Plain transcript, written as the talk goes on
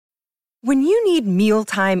When you need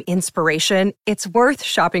mealtime inspiration, it's worth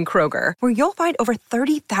shopping Kroger, where you'll find over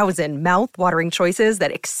 30,000 mouth-watering choices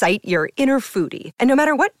that excite your inner foodie. And no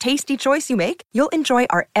matter what tasty choice you make, you'll enjoy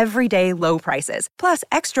our everyday low prices, plus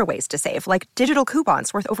extra ways to save, like digital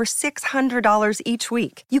coupons worth over $600 each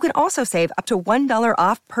week. You can also save up to $1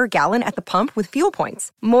 off per gallon at the pump with fuel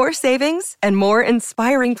points. More savings and more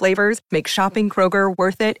inspiring flavors make shopping Kroger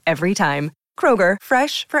worth it every time. Kroger,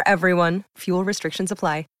 fresh for everyone. Fuel restrictions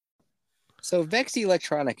apply. So Vex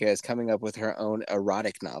Electronica is coming up with her own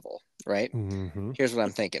erotic novel, right? Mm-hmm. Here's what I'm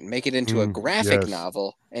thinking. Make it into a graphic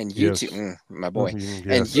novel, and you two, my boy,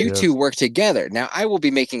 and you two work together. Now, I will be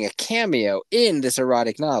making a cameo in this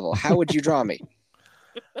erotic novel. How would you draw me?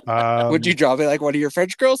 Would you draw me like one of your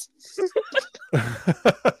French girls?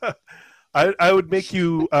 I would make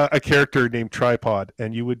you a character named Tripod,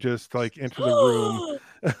 and you would just like enter the room.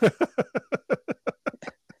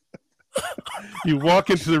 You walk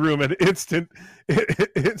into the room and instant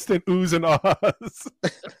oohs and ahs.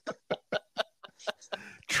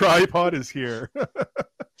 Tripod is here.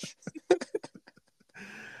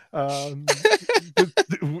 Would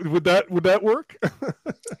that work?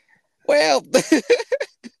 Well,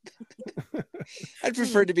 I'd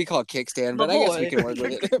prefer to be called Kickstand, but I guess we can work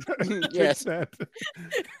with it. Yes.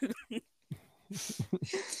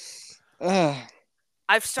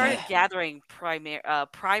 I've started gathering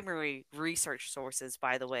primary research sources,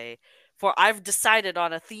 by the way, for I've decided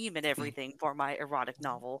on a theme and everything for my erotic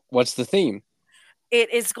novel. What's the theme?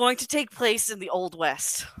 It is going to take place in the Old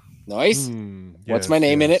West. Nice. What's my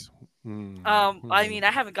name in it? I mean,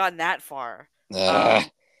 I haven't gotten that far.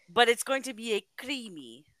 But it's going to be a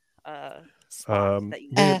creamy spot that you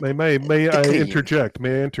may I interject?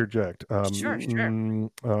 May I interject? Sure.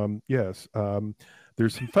 Yes.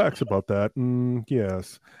 There's some facts about that.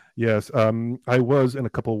 Yes. I was in a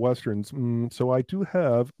couple of westerns, so I do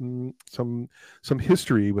have some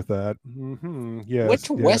history with that. Yes. Which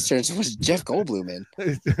westerns was Jeff Goldblum in?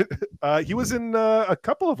 He was in a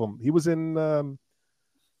couple of them. He was in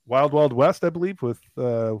Wild Wild West, I believe, with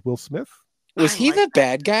Will Smith. Was he the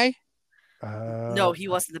bad guy? No, he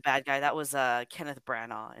wasn't the bad guy. That was Kenneth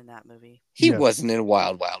Branagh in that movie. He wasn't in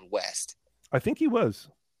Wild Wild West. I think he was.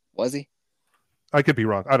 Was he? I could be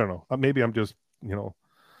wrong. I don't know. Maybe I'm just,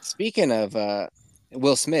 Speaking of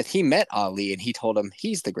Will Smith, he met Ali and he told him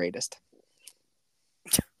he's the greatest.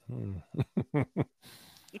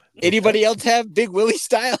 Anybody else have Big Willie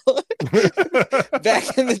style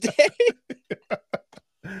back in the day?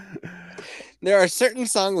 There are certain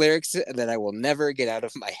song lyrics that I will never get out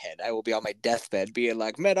of my head. I will be on my deathbed being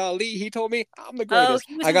like, met Ali, he told me I'm the greatest.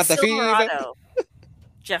 I got the fever.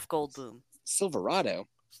 Jeff Goldblum. Silverado.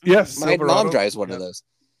 Yes, my mom drives one of those.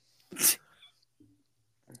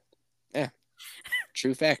 Yeah,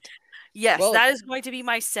 true fact. Yes, that is going to be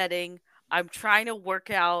my setting. I'm trying to work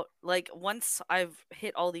out, like, once I've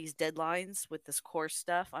hit all these deadlines with this course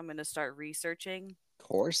stuff, I'm going to start researching.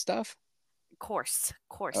 Course stuff? Course.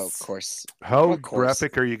 Oh, course. How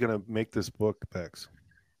graphic are you going to make this book, Bex?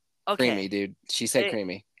 Okay. Creamy, dude. She said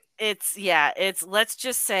creamy. It's, let's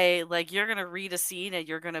just say, like, you're going to read a scene and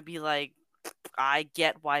you're going to be like, I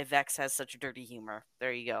get why Vex has such dirty humor.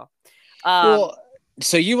 There you go. Well,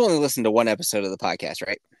 so you've only listened to one episode of the podcast,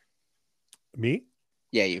 right? Me?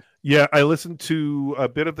 Yeah, you. Yeah, I listened to a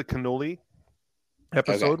bit of the cannoli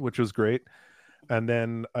episode, which was great. And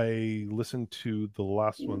then I listened to the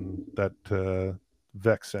last one that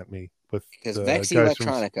Vex sent me. Because Vex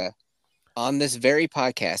Electronica, on this very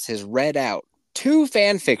podcast, has read out 2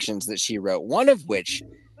 fan fictions that she wrote, one of which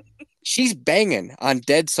she's banging on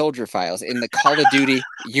dead soldier files in the Call of Duty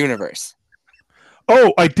universe.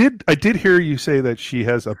 Oh, I did hear you say that she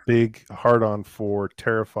has a big hard-on for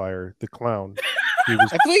Terrifier, the clown.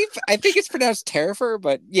 I think it's pronounced Terrifer,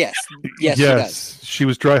 but yes, she does. She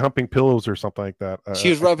was dry humping pillows or something like that. She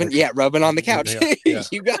was rubbing on the couch. Yeah.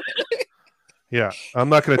 You got it. Yeah, I'm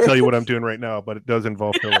not going to tell you what I'm doing right now, but it does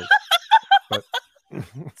involve pillows. But...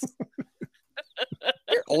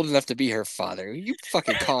 You're old enough to be her father. You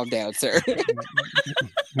fucking calm down, sir.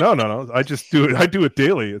 No. I just do it. I do it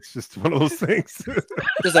daily. It's just one of those things.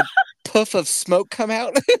 Does a puff of smoke come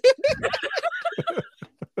out?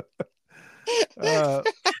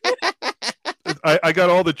 I got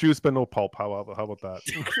all the juice, but no pulp. How about that?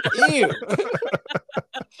 Ew.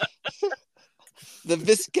 The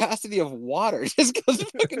viscosity of water just goes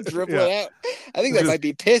fucking dribbling out. I think that might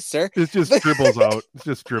be piss, sir. It just dribbles out. It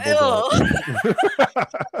just dribbles out.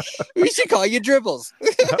 We should call you Dribbles.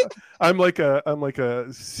 I'm like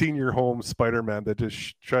a senior home Spider-Man that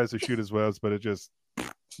just tries to shoot his webs, but it just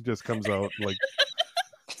comes out like.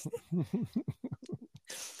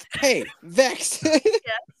 Hey, Vex. Yes.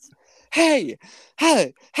 hey,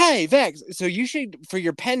 Vex. So you should, for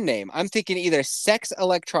your pen name, I'm thinking either Sex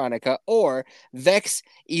Electronica or Vex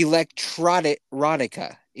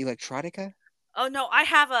Electrotica. Electrotica? Oh no, I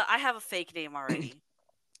have a fake name already.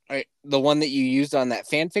 All right, the one that you used on that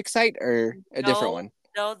fanfic site, or a different No, one?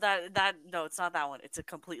 no, no, it's not that one. It's a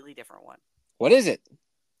completely different one. What is it?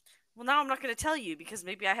 Well, now I'm not going to tell you because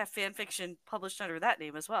maybe I have fan fiction published under that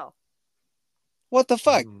name as well. What the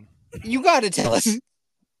fuck? You got to tell us.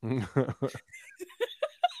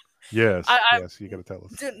 Yes, I yes, you got to tell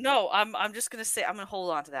us. no, I'm just going to say I'm going to hold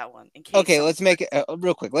on to that one in case. Okay, let's make it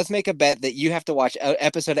real quick. Let's make a bet that you have to watch an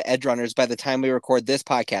episode of Edge Runners by the time we record this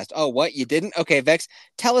podcast. Oh, what? You didn't? Okay, Vex,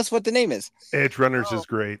 tell us what the name is. Edge Runners is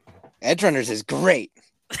great. Edge Runners is great.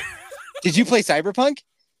 Did you play Cyberpunk?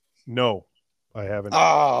 No, I haven't.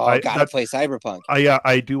 Oh, gotta play Cyberpunk. Yeah,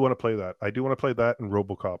 I do want to play that. I do want to play that and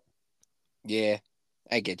RoboCop. Yeah,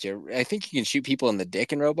 I get you. I think you can shoot people in the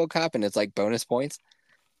dick in RoboCop, and it's like bonus points.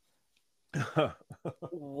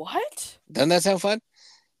 What? Doesn't that sound fun?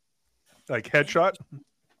 Like headshot?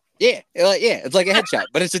 Yeah, it's like a headshot,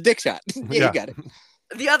 but it's a dick shot. Yeah, you got it.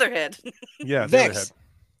 The other head. Yeah, the Vex, other head.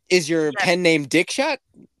 is your pen name Dick Shot?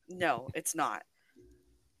 No, it's not.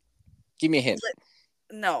 Give me a hint.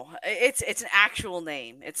 No, it's an actual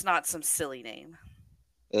name. It's not some silly name.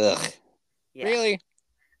 Ugh. Yeah. Really?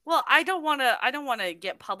 Well, I don't want to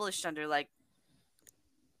get published under like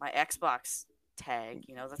my Xbox tag,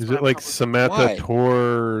 you know. That's Is what it I'm like published- Samantha Why?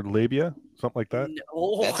 Tor Labia? Something like that?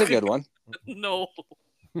 No. That's a good one. No.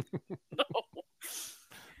 No.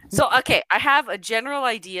 So, okay, I have a general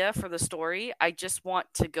idea for the story. I just want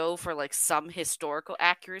to go for like some historical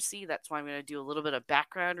accuracy. That's why I'm going to do a little bit of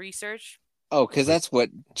background research. Oh, because that's what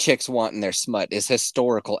chicks want in their smut is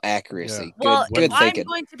historical accuracy. Yeah. Well, Good if I'm thinking.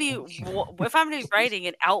 going to be writing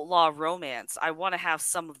an outlaw romance, I want to have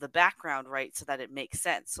some of the background right so that it makes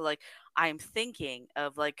sense. So, like, I'm thinking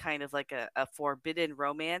of like kind of like a forbidden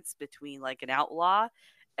romance between like an outlaw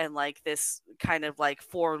and like this kind of like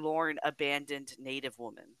forlorn, abandoned native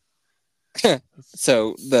woman.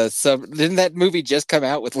 So didn't that movie just come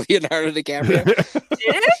out with Leonardo DiCaprio? Did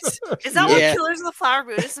it? Is that Yeah. what Killers of the Flower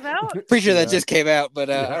Moon is about? Pretty sure that Yeah. just came out, but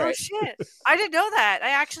Yeah. all Oh right. shit! I didn't know that.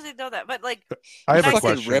 I actually didn't know that. But like, I have a Fucking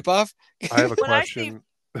question. Rip off. I have a When I say-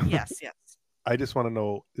 question. yes. I just want to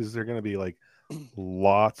know: is there going to be like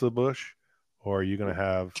lots of bush, or are you going to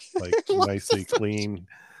have like nicely clean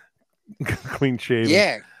shaven?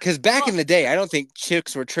 Yeah, because back in the day, I don't think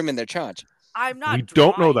chicks were trimming their chaunch. I'm not. We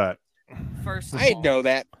don't know drawing, that. First, of I all. know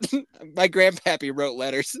that. My grandpappy wrote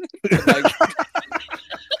letters.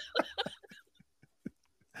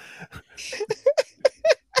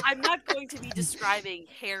 I'm not going to be describing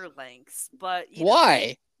hair lengths, but you know,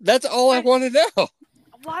 Why? That's all I want to know.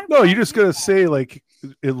 why? No, would I you're just do gonna that? say like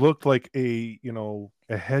it looked like a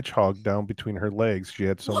hedgehog down between her legs. She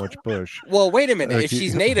had so much bush. Well, wait a minute. Okay. If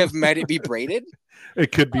she's native, might it be braided?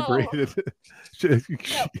 It could be Oh. braided. No,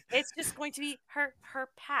 it's just going to be her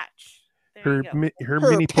patch. There her you go. her Her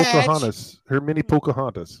mini patch. Pocahontas. Her mini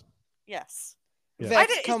Pocahontas. Yes. Yeah.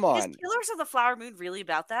 Vex, Is come on. Killers of the Flower Moon really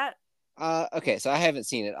about that? Okay, so I haven't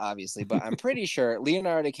seen it obviously, but I'm pretty sure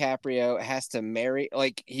Leonardo DiCaprio has to marry,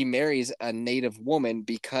 like he marries a native woman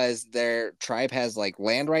because their tribe has like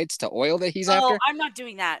land rights to oil that he's Oh, after. I'm not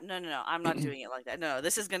doing that. No. I'm not doing it like that. No,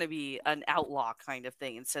 this is going to be an outlaw kind of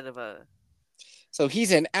thing instead of a. So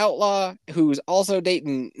he's an outlaw who's also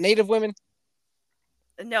dating native women.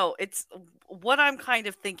 No, it's what I'm kind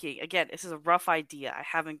of thinking. Again, this is a rough idea. I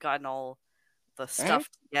haven't gotten all the stuff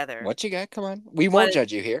together. What you got? Come on, we won't But-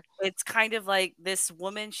 judge you here. It's kind of like this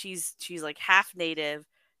woman. She's like half native.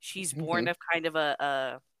 She's born of kind of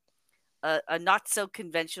a not so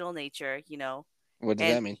conventional nature. You know, What does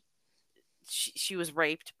that and- mean? she was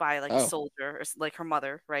raped by like Oh. a soldier, or like her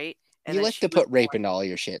mother, right? You then like she to was put rape into all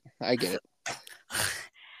your shit. I get it.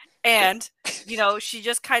 And she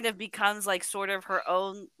just kind of becomes like sort of her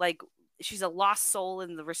own, like she's a lost soul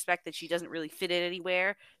in the respect that she doesn't really fit in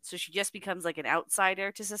anywhere, so she just becomes like an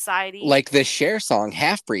outsider to society. Like the Cher song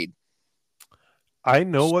 "Half Breed." I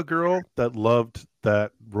know a girl that loved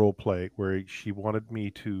that role play where she wanted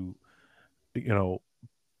me to,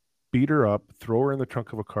 beat her up, throw her in the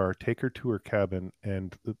trunk of a car, take her to her cabin,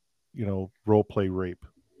 and role play rape,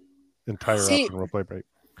 and tie her See, up and role play rape.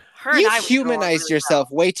 her and You I would get along humanized really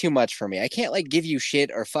yourself way too much for me. I can't like give you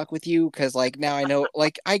shit or fuck with you because like now I know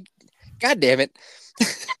God damn it.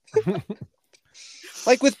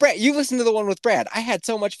 Like with Brad, you listened to the one with Brad. I had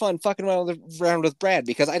so much fun fucking around with Brad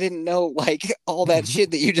because I didn't know like all that shit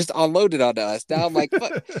that you just unloaded onto us. Now I'm like,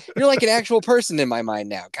 fuck, you're like an actual person in my mind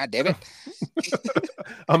now. God damn it.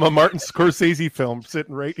 I'm a Martin Scorsese film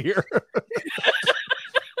sitting right here.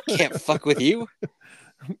 Can't fuck with you.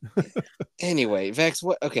 Anyway, Vex,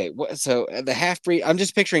 what? Okay, what? So the half breed. I'm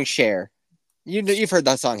just picturing Cher. You've heard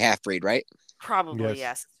that song Half Breed, right? Probably, Yes.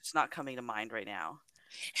 yes. It's not coming to mind right now.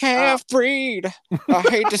 Half breed. I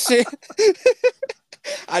hate to see.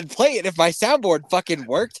 I'd play it if my soundboard fucking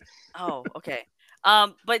worked. Oh, okay.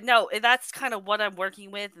 But no, that's kind of what I'm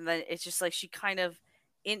working with, and then it's just like she kind of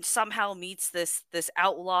somehow meets this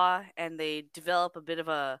outlaw, and they develop a bit of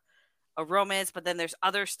a romance, but then there's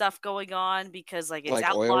other stuff going on because like it's Like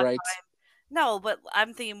outlaw oil time. rights. No, but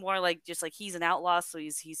I'm thinking more like just like he's an outlaw, so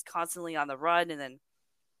he's constantly on the run, and then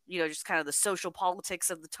just kind of the social politics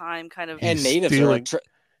of the time, kind of. And He's natives stealing- are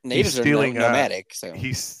natives are stealing, nomadic. So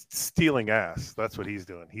He's stealing ass. That's what he's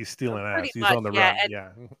doing. He's stealing ass. Pretty He's much, on the yeah, run. and Yeah.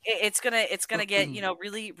 it's gonna get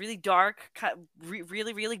really really dark,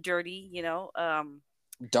 really really dirty.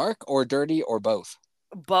 dark or dirty or both.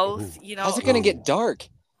 Both. Ooh. How's it gonna Ooh. get dark?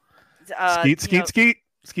 Skeet, skeet, skeet.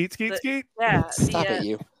 Skeet, skeet, the- skeet. Yeah. Stop it,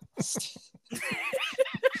 you.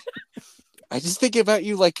 I just think about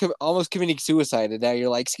you like almost committing suicide, and now you're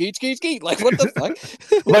like skeet, skeet, skeet. Like what the fuck?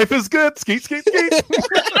 Life is good. Skeet, skeet, skeet.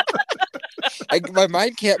 My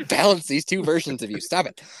mind can't balance these two versions of you. Stop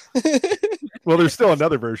it. Well, there's still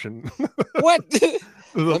another version. What?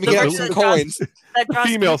 Let me get out some coins. That The draws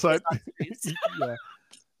female people side. on screens. Yeah.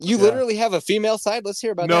 You Yeah. literally have a female side. Let's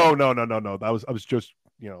hear about No. that. I was just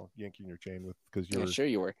yanking your chain with because you Yeah, were sure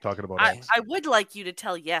you were. talking about I, X. I would like you to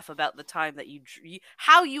tell Yef about the time that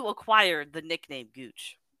how you acquired the nickname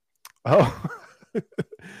Gooch. Oh,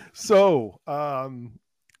 so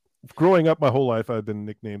growing up my whole life, I've been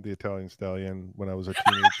nicknamed the Italian Stallion when I was a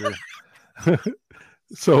teenager.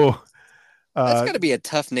 So That's got to be a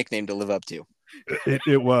tough nickname to live up to.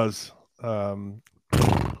 it was. No.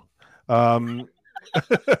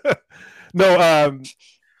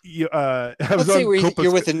 I was Let's say on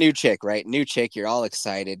you're with a new chick, right? New chick, you're all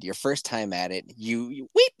excited. Your first time at it, you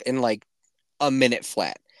weep in like a minute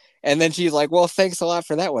flat. And then she's like, well, thanks a lot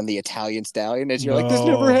for that one, the Italian Stallion. And you're like, this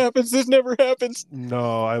never No. happens. This never happens.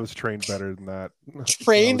 No, I was trained better than that.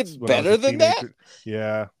 Trained When I was better a than that? teenager.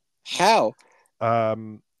 Yeah. How?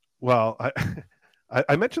 Well,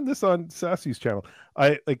 I mentioned this on Sassy's channel.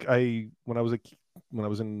 When I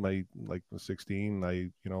was in my 16,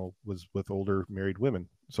 I was with older married women,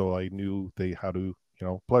 so I knew how to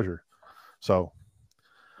pleasure. So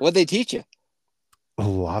What'd they teach you?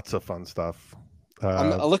 lots of fun stuff.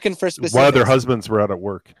 I'm looking for specifics. While their husbands were out at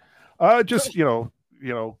work, just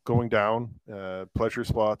going down, pleasure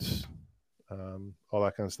spots, all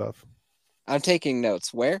that kind of stuff. I'm taking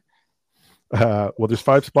notes. Where? Well, there's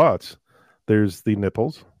 5 spots. There's the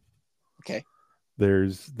nipples. Okay.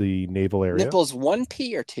 There's the navel area. Nipples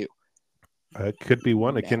 1P or 2? It could be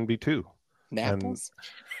 1. It can be 2. Napples?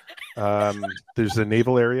 There's the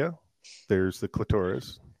navel area. There's the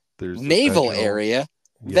clitoris. There's the Navel vaginal. area?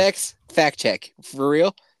 Yes. Vex, fact check. For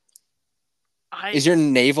real? Is your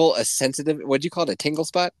navel a sensitive, what'd you call it, a tingle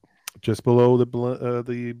spot? Just below the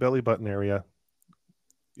belly button area.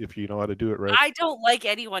 If you know how to do it right. I don't like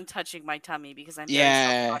anyone touching my tummy because I'm very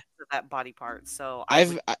self-conscious of that body part. So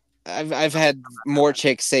I've had more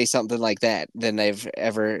chicks say something like that than I've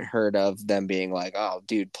ever heard of them being like, "Oh,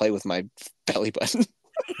 dude, play with my belly button."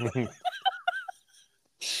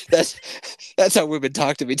 That's how women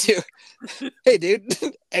talk to me too. Hey, dude.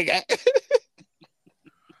 Hey, guy.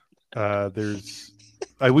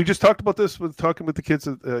 We just talked about this with talking with the kids.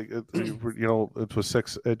 It was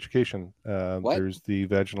sex education. What? There's the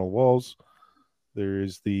vaginal walls.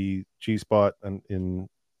 There's the G spot and in.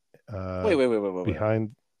 Wait.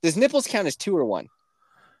 Behind. Does nipples count as 2 or 1?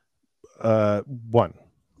 1.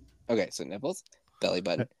 Okay, so nipples, belly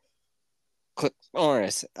button,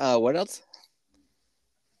 clitoris. What else?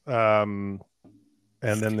 And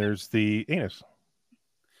then there's the anus.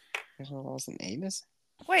 There's an anus.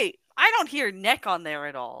 Wait, I don't hear neck on there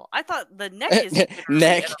at all. I thought the neck is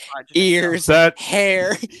Neck, ears,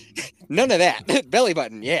 hair, none of that. Belly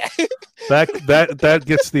button, yeah. That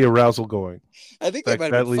gets the arousal going. I think they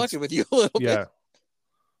might have been fucking with you a little bit.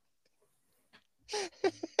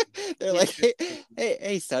 They're like,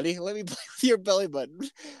 hey, Sonny, let me play with your belly button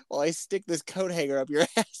while I stick this coat hanger up your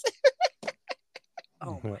ass.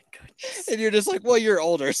 Oh my goodness. And you're just like, well, you're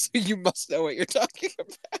older, so you must know what you're talking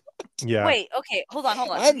about. Yeah. Wait, okay, hold on.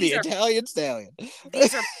 I'm the Italian Stallion.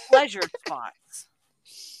 These are pleasure spots.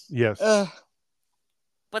 Yes.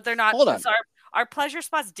 But they're not. Hold on. So are pleasure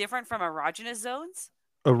spots different from erogenous zones?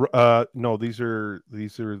 No, these are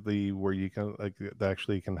the where you can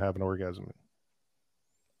actually can have an orgasm.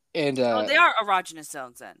 And Oh, they are erogenous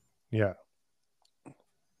zones then. Yeah.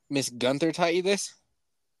 Miss Gunther taught you this?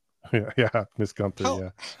 Yeah, Miss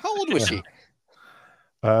Gunther. How old was she?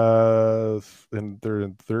 And they're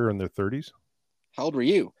in their 30s, How old were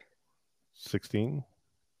you? 16.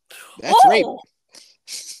 That's rape. Oh!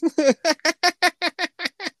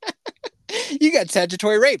 You got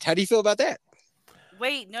statutory raped. How do you feel about that?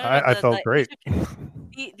 Wait, no. I felt great.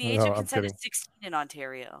 The age No, of I'm consent is kidding. 16 in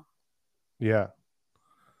Ontario. Yeah.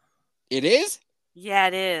 It is? Yeah,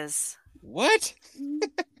 it is. What?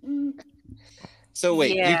 So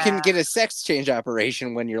wait, you can Yeah. get a sex change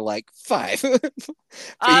operation when you're like 5. But you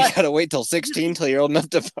Uh, gotta wait till 16 till you're old enough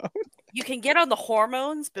to vote. You can get on the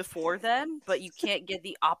hormones before then, but you can't get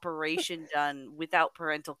the operation done without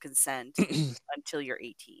parental consent until you're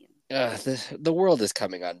 18. The world is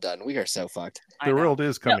coming undone. We are so fucked. The world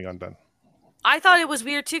is coming undone. I thought it was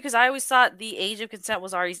weird too because I always thought the age of consent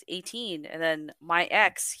was already 18, and then my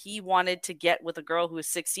ex, he wanted to get with a girl who was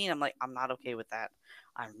 16. I'm like, I'm not okay with that.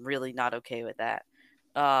 I'm really not okay with that.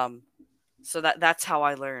 So that's how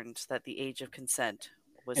I learned that the age of consent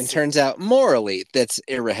was. And 16. turns out morally that's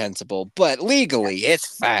irrehensible, but legally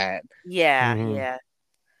it's fine. Yeah, Mhm. yeah.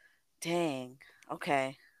 Dang.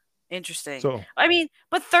 Okay. Interesting. So I mean,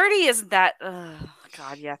 but 30 isn't that.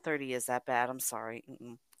 God, yeah, 30 is that bad. I'm sorry.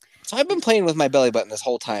 Mm-mm. So I've been playing with my belly button this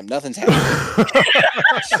whole time. Nothing's happening.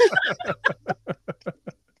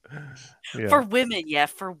 yeah. For women, yeah,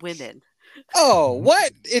 for women. Oh,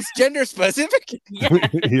 what? It's gender specific? Yeah.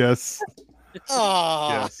 Yes.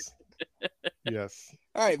 Oh. Yes.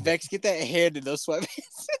 All right, Vex, get that hand in those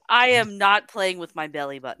sweatpants. I am not playing with my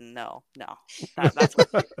belly button. No. That's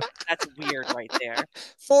weird right there.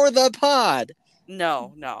 For the pod.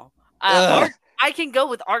 No. Ugh. Art, I can go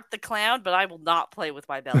with Art the Clown, but I will not play with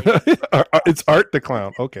my belly button. It's Art the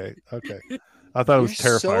Clown. Okay. I thought it was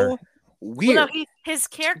You're Terrifier. so weird. Well, no, his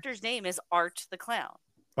character's name is Art the Clown.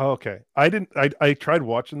 Oh, okay. I tried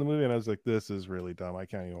watching the movie and I was like, this is really dumb. I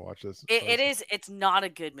can't even watch this. It's not a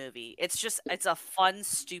good movie. It's a fun,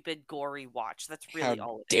 stupid, gory watch. That's really How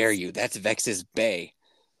all it is. dare you? That's Vex's Bay.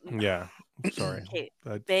 Yeah. Sorry. Okay.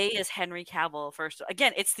 Bay is Henry Cavill first.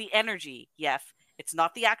 Again, it's the energy. Yef. It's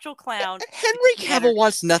not the actual clown. Henry Cavill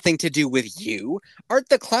wants nothing to do with you. Art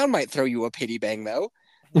the Clown might throw you a pity bang, though.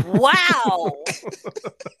 Wow.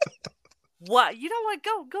 What? You know what?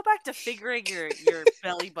 Go back to figuring your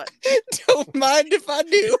belly button. Don't mind if I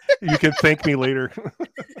do. You can thank me later.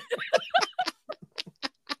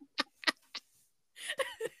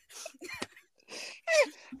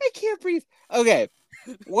 I can't breathe. Okay.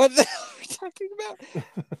 What the hell are we talking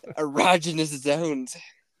about? Erogenous zones.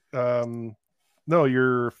 No,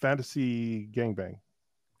 your fantasy gangbang.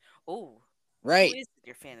 Oh. Right. Who is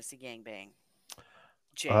your fantasy gangbang?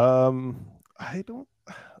 Jay. I don't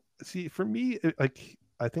see. For me,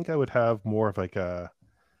 I think I would have more of like an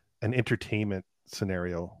entertainment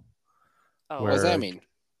scenario. Oh, What does that mean?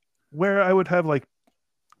 Where I would have like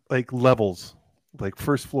levels, like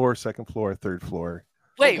first floor, second floor, third floor.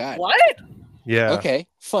 Wait, God. what? Yeah. Okay,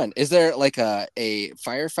 fun. Is there like a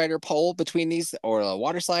firefighter pole between these or a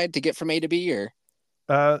water slide to get from A to B or?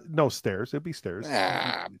 No stairs. It'd be stairs.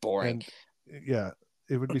 Boring. And, yeah,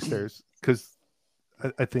 it would be stairs because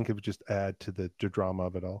I think it would just add to the drama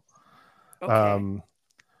of it all. Okay.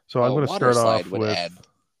 So I'm going to start off with. Add,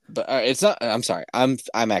 but it's not. I'm sorry. I'm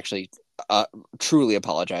actually truly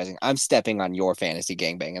apologizing. I'm stepping on your fantasy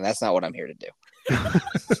gangbang, and that's not what I'm here to do.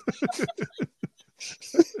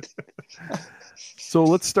 So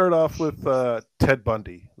let's start off with Ted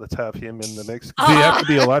Bundy. Let's have him in the mix. Do they have to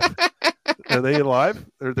be alive? Are they alive?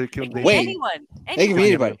 Or they can Wait. Anyone. They can be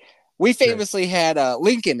anybody. We famously had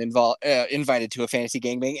Lincoln invited to a fantasy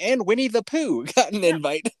gangbang, and Winnie the Pooh got an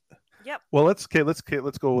invite. Yep. Well, let's go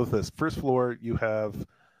with this. First floor, you have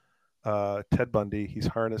Ted Bundy. He's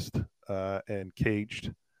harnessed and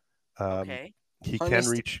caged. Okay. He Harnessed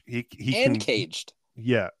can reach. He and can caged.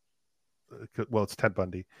 Yeah. Well, it's Ted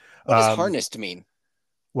Bundy. What does harnessed mean?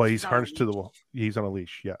 Well, he's harnessed to the wall. He's on a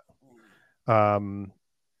leash. Yeah.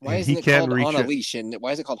 Why isn't it called on a leash? And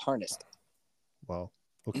why is it called harnessed? Well,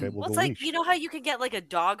 okay. Well, it's like, you know how you can get like a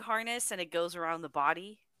dog harness and it goes around the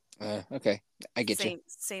body? Okay. I get you.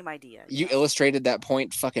 Same idea. You illustrated that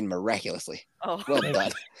point fucking miraculously. Oh. Well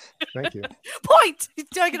done. Thank you. Point!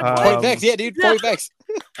 Do I get a point? Point Vex. Yeah, dude. Point Vex.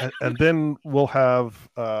 And then we'll have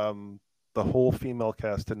the whole female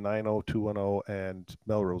cast in 90210 and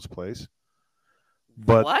Melrose Place.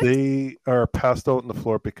 But they are passed out on the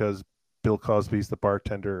floor because Bill Cosby's the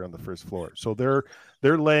bartender on the first floor. So they're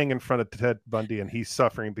laying in front of Ted Bundy, and he's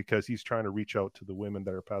suffering because he's trying to reach out to the women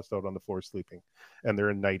that are passed out on the floor sleeping, and they're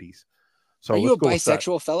in 90s. So are you a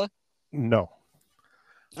bisexual fella? No.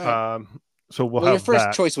 Right. So we'll have your first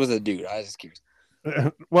that. choice was a dude. I was just curious.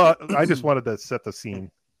 Well, I just wanted to set the scene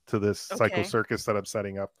to this Okay. psycho circus that I'm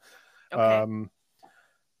setting up. Okay.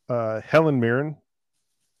 Helen Mirren.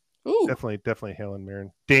 Ooh. Definitely Helen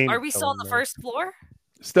Mirren. Dame. Are we still on Helen the Mirren. first floor?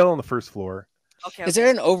 Still on the first floor. Okay. Is there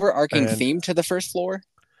an overarching theme to the first floor?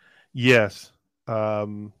 Yes.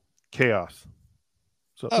 Chaos.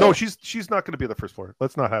 So no, she's not going to be on the first floor.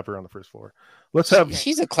 Let's not have her on the first floor.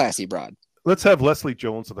 She's a classy broad. Let's have Leslie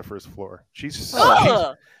Jones on the first floor. She's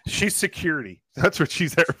security. That's what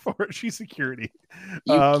she's there for. She's security.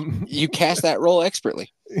 You cast that role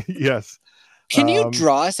expertly. Yes. Can you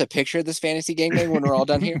draw us a picture of this fantasy gangbang when we're all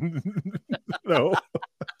done here? No.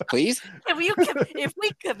 Please? If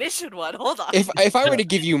we commission one, hold on. If I were to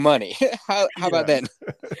give you money, how about then?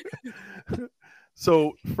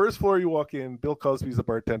 So first floor, you walk in. Bill Cosby's the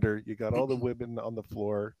bartender. You got all the women on the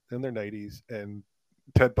floor in their 90s, and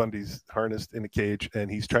Ted Bundy's harnessed in a cage,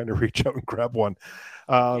 and he's trying to reach out and grab one.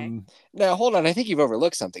 Now, hold on. I think you've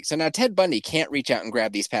overlooked something. So now Ted Bundy can't reach out and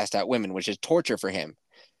grab these passed out women, which is torture for him.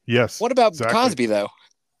 Yes. What about Cosby, though?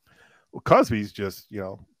 Well, Cosby's just,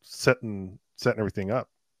 setting everything up.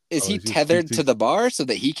 Is he tethered to the bar so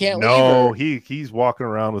that he can't leave? No, he's walking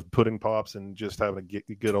around with pudding pops and just having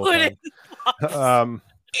a good old time.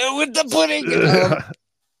 With the pudding.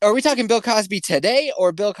 Are we talking Bill Cosby today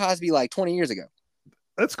or Bill Cosby like 20 years ago?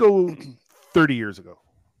 Let's go 30 years ago.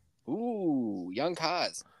 Ooh, young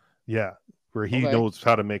Cos. Yeah, where he knows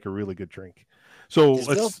how to make a really good drink. So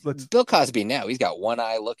let's Bill Cosby now. He's got one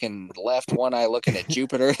eye looking left, one eye looking at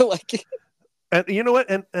Jupiter. And you know what?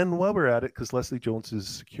 And while we're at it, because Leslie Jones is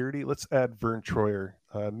security, let's add Vern Troyer,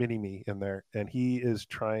 Mini-Me, in there. And he's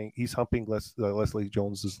humping Leslie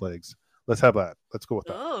Jones's legs. Let's have that. Let's go with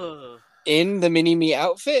that. Oh. In the Mini-Me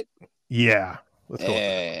outfit? Yeah. Let's go with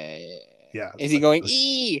that. Yeah. Is he going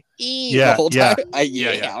the whole time?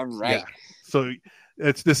 Yeah. All right. Yeah. So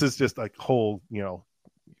this is just like whole,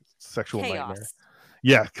 sexual chaos. nightmare.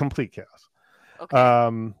 Yeah, complete chaos.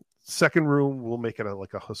 Okay. Second room, we'll make it a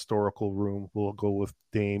historical room. We'll go with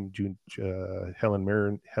Dame Helen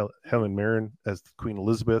Mirren as Queen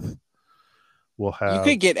Elizabeth. We'll have. You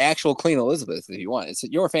could get actual Queen Elizabeth if you want. It's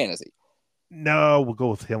your fantasy. No, we'll go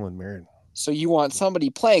with Helen Mirren. So you want somebody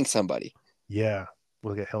playing somebody? Yeah,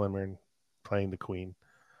 we'll get Helen Mirren playing the Queen,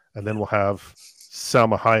 and then we'll have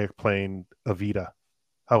Salma Hayek playing Evita.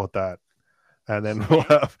 How about that? And then we'll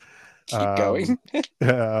have. Keep going.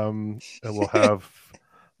 And we'll have.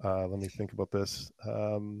 Let me think about this.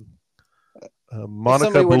 Monica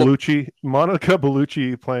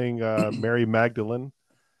Bellucci playing Mary Magdalene.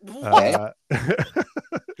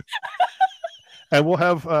 And we'll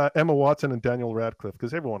have Emma Watson and Daniel Radcliffe,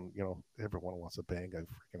 because everyone wants to bang a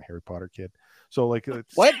freaking Harry Potter kid. So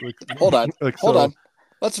what? Hold on.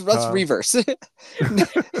 Let's reverse.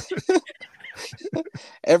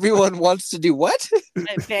 Everyone wants to do what?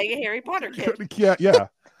 Bang a Harry Potter kid. Yeah.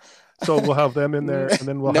 So we'll have them in there, and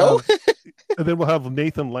then we'll have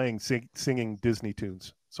Nathan Lang singing Disney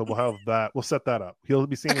tunes. So we'll have that. We'll set that up. He'll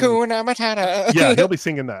be singing. Hakuna Matata. Yeah, he'll be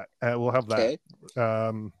singing that. We'll have that. Okay.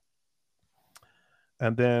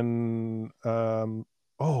 And then, and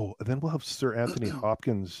then we'll have Sir Anthony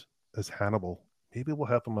Hopkins as Hannibal. Maybe we'll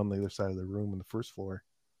have him on the other side of the room on the first floor.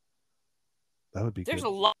 That would be. There's good. a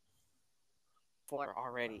lot for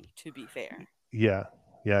already. To be fair. Yeah.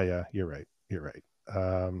 You're right.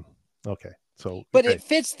 Okay. So, but it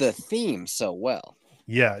fits the theme so well.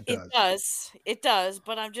 Yeah, It does.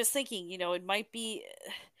 But I'm just thinking, it might be.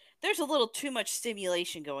 There's a little too much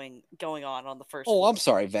stimulation going on the first. Oh, I'm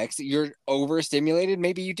sorry, Vex. You're overstimulated.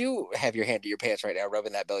 Maybe you do have your hand to your pants right now,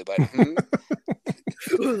 rubbing that belly button.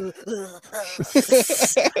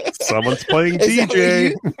 Someone's playing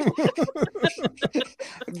DJ.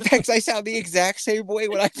 Vex, I sound the exact same way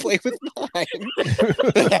when I play with mine.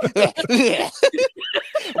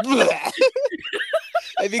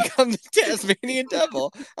 I become the Tasmanian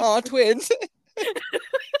devil. Aw, twins.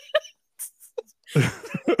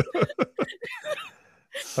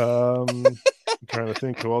 I'm trying to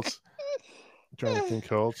think who else.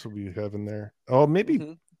 Will we have in there. Oh,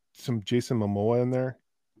 maybe some Jason Momoa in there.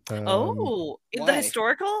 In the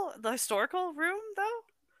historical room though.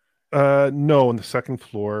 No, on the second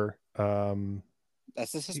floor.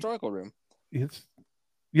 That's this historical room. It's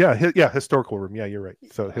historical room. Yeah, you're right.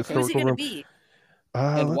 So historical Who's he gonna room. Be?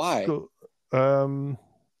 And why?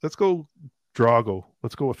 Let's go Drago.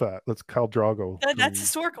 Let's go with that. Let's Khal Drago. That's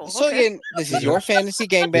historical. So again, this is your fantasy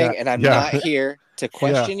gangbang, and I'm not here to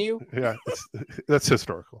question you. Yeah, that's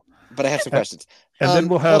historical. But I have some questions. And then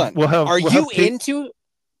we'll have. Are you into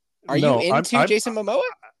Jason Momoa?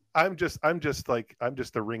 I'm just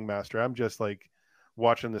the ringmaster. I'm just like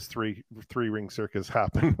watching this three ring circus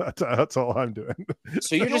happen. That's all I'm doing.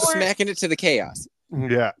 So you're just smacking it to the chaos.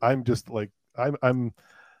 Yeah, I'm just like I'm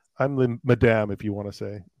the madame, if you want to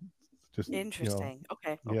say. Just Interesting.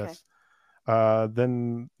 Okay. yes.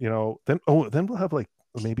 Then then we'll have like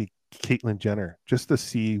maybe Caitlyn Jenner just to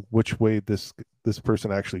see which way this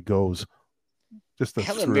person actually goes. Just to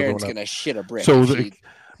Helen screw Mirren's everyone up. gonna shit a brick. So if she...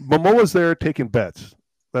 Momoa's there taking bets.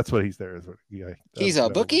 That's what he's there. Yeah, He's a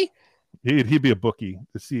bookie. He'd be a bookie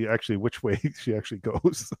to see actually which way she actually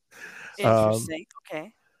goes. Interesting.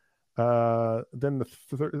 Okay. Then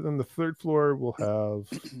the third floor will have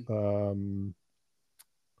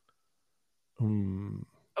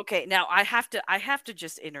Okay, now I have to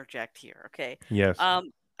just interject here, okay? yes.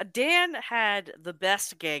 Dan had the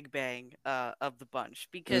best gangbang of the bunch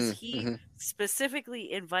because he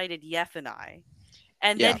specifically invited Yef and I,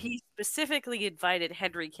 and then he specifically invited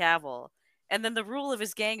Henry Cavill, and then the rule of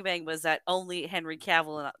his gangbang was that only Henry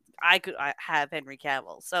Cavill and I could have Henry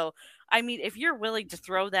Cavill. So I mean, if you're willing to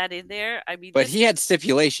throw that in there, I mean, but he had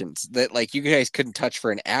stipulations that like you guys couldn't touch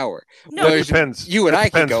for an hour. No, it depends. You and I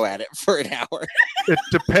could go at it for an hour. It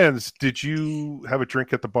depends. Did you have a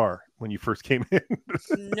drink at the bar when you first came in?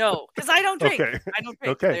 No, because I don't drink. Okay. I don't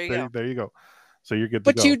drink. Okay, There you go. there you go. So you're good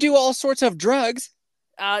to go. But you do all sorts of drugs.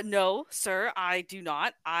 No, sir, I do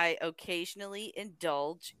not. I occasionally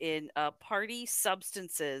indulge in party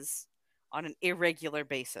substances on an irregular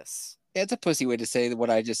basis. Yeah, it's a pussy way to say what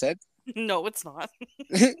I just said. No, it's not.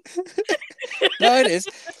 No, it is.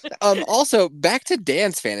 Also, back to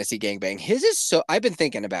Dan's fantasy gangbang. His is so... I've been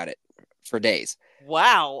thinking about it for days.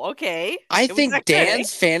 Wow, okay. I think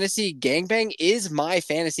Dan's fantasy gangbang is my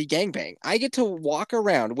fantasy gangbang. I get to walk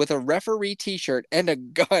around with a referee t-shirt and a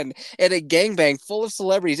gun and a gangbang full of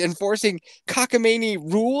celebrities enforcing cockamamie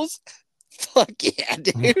rules. Fuck yeah,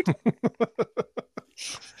 dude.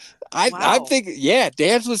 I'm thinking, yeah,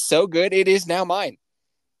 Dan's was so good. It is now mine.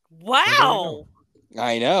 Wow.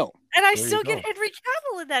 I know. And I still get Henry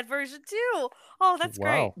Cavill in that version too. Oh, that's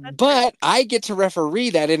great. That's but great. I get to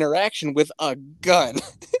referee that interaction with a gun.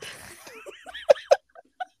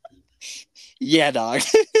 Yeah, dog.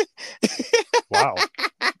 Wow.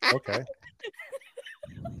 Okay.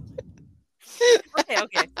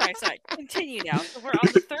 Okay. Sorry. Continue now. So we're on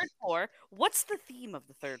the third floor. What's the theme of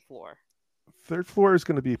the third floor? Third floor is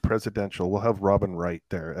going to be presidential. We'll have Robin Wright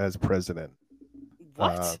there as president.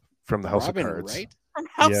 What? From the House Robin of Cards. Wright? From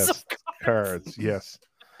House of Cards. Yes.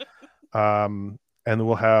 And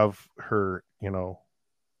we'll have her,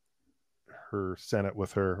 her Senate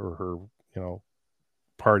with her, or her,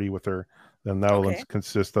 party with her. Then that will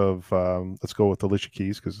consist of, let's go with Alicia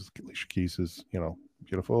Keys, because Alicia Keys is,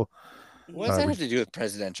 beautiful. What does that have to do with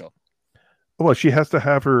presidential? Well, she has to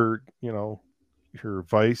have her, her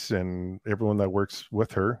vice and everyone that works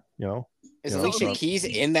with her, Is Alicia Keys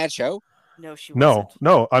in that show? No, she wasn't.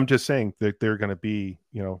 No, I'm just saying that they're going to be,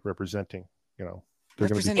 representing, they're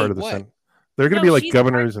going to be part of the Senate. They're going to be like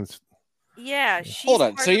governors and. Yeah. Hold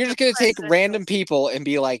on. So you're just going to take random people and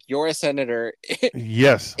be like, you're a senator.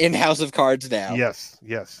 Yes. In House of Cards now. Yes.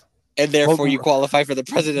 And therefore you qualify for the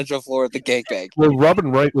presidential floor of the gangbang. Well,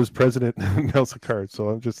 Robin Wright was president in House of Cards. So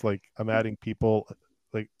I'm just like, I'm adding people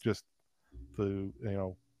like just to,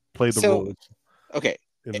 play the roles. Okay.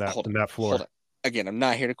 In that floor. Hold on. Again, I'm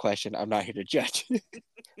not here to question. I'm not here to judge.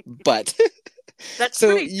 But that's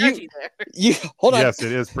pretty judgy there. You hold on. Yes,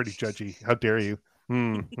 it is pretty judgy. How dare you?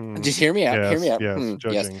 Just hear me out. Yes, hear me out. Yes,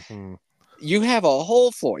 judging. Yes. You have a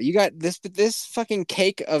whole floor. You got this fucking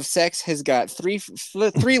cake of sex has got three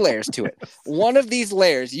layers to it. One of these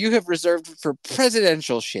layers you have reserved for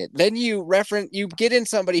presidential shit. Then you get in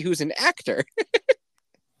somebody who's an actor.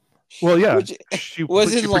 Well, yeah, which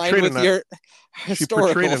was in line with your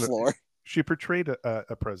historical floor. She portrayed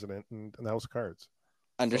a president in House of Cards.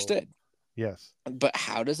 Understood. So, yes. But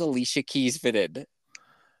how does Alicia Keys fit in?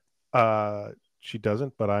 She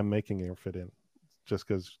doesn't, but I'm making her fit in just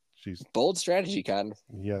because she's bold strategy, Con.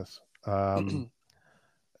 Yes.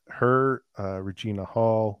 Her, Regina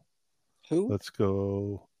Hall. Who? Let's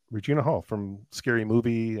go Regina Hall from Scary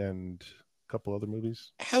Movie and a couple other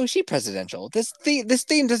movies. How is she presidential? This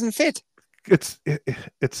theme doesn't fit. It's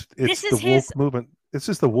the woke movement. It's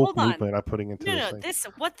just the woke movement I'm putting into this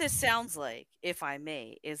thing. What this sounds like, if I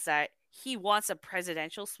may, is that he wants a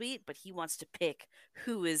presidential suite, but he wants to pick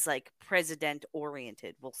who is like president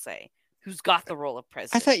oriented, we'll say. Who's got the role of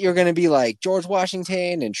president. I thought you were gonna be like George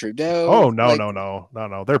Washington and Trudeau. Oh no.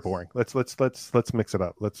 They're boring. Let's mix it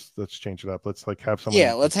up. Let's change it up. Let's like have someone.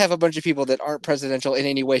 Yeah, let's have a bunch of people that aren't presidential in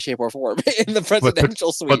any way, shape, or form in the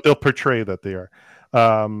presidential suite. But they'll portray that they are.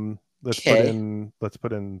 Let's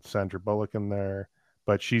put in Sandra Bullock in there.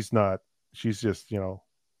 But she's not. She's just,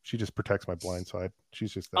 she just protects my blind side.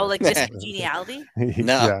 She's just there. Oh, like just geniality?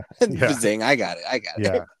 No, yeah. Zing, I got it.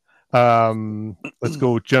 Yeah. Let's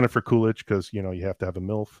go with Jennifer Coolidge because you have to have a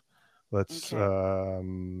MILF. Let's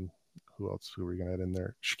Okay. who else? Who are we gonna add in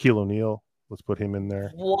there? Shaquille O'Neal. Let's put him in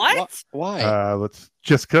there. What? Why? Let's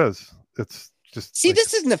just cause it's just See, like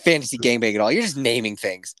this isn't a fantasy gangbang at all. You're just naming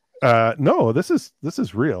things. no, this is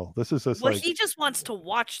real. This is just Well, like he just wants to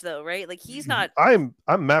watch, though, right? Like he's not. I'm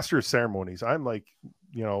master of ceremonies. I'm like,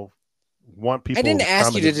 want I people didn't to ask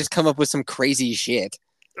come you and to get just come up with some crazy shit.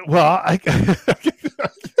 well,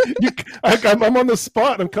 I'm on the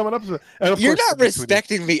spot. I'm coming up, and of You're course, not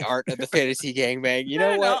respecting the art of the fantasy gangbang. You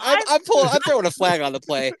No, know no, what? no. I'm throwing a flag on the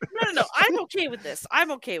play. No. I'm okay with this.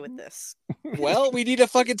 I'm okay with this. Well, we need a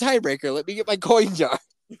fucking tiebreaker. Let me get my coin jar.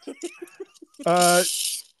 uh,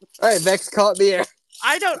 All right, Vex, call it in the air.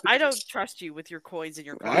 I don't trust you with your coins and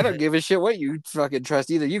your cards. I don't give a shit what you fucking trust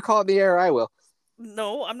either. You call it in the air, or I will.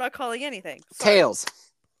 No, I'm not calling anything. Sorry. Tails.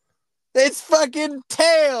 It's fucking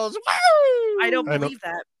tails. Woo! I don't I know- believe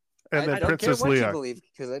that. and I then don't Princess care what you Leia. believe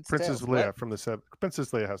because it's Princess tails. Leia What? from the set.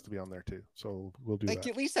 Princess Leia has to be on there too. So we'll do Like that.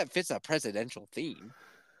 at least that fits a presidential theme.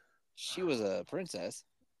 She was a princess.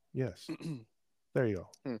 Yes. There you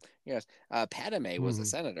go. Yes. Padme was a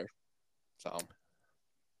senator. So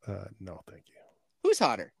No, thank you. who's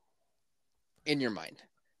hotter in your mind,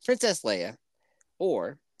 Princess Leia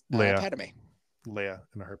or Leia. Padme Leia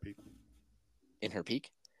in a heartbeat. in her peak?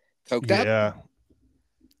 Coked up? Yeah.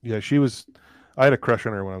 Yeah, she was. I had a crush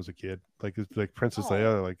on her when I was a kid. Like Princess Oh.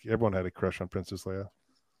 Leia. Like everyone had a crush on Princess Leia.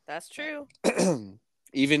 That's true.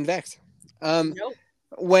 Even Vex. Nope.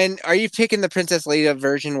 When are you picking the Princess Leia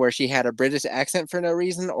version where she had a British accent for no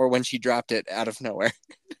reason, or when she dropped it out of nowhere?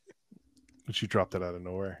 She dropped it out of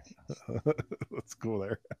nowhere. Let's go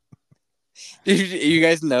there. Do you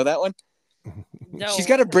guys know that one? No. She's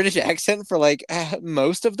got a British accent for like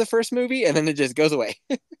most of the first movie, and then it just goes away.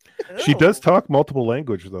 She does Ew. talk multiple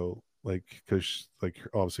language though, like because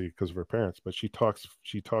obviously because of her parents, but she talks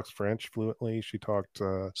French fluently. She talked.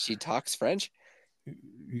 She talks French.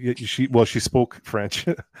 She spoke French.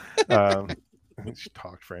 She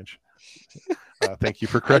talked French. Thank you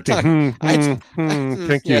for correcting. Thank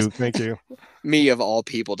you. Yes. Thank you. Me of all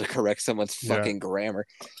people to correct someone's Yeah. fucking grammar.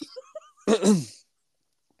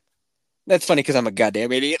 That's funny because I'm a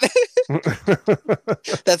goddamn idiot.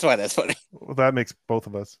 That's why that's funny. Well, that makes both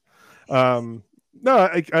of us. No,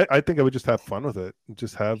 I think I would just have fun with it.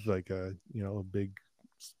 Just have like a big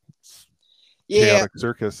chaotic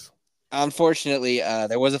circus. Unfortunately,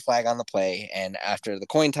 there was a flag on the play, and after the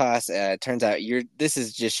coin toss, it turns out this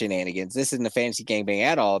is just shenanigans. This isn't a fantasy gangbang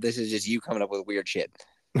at all. This is just you coming up with weird shit.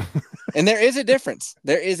 And there is a difference.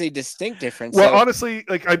 There is a distinct difference. Well, honestly,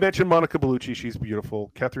 like I mentioned, Monica Bellucci, she's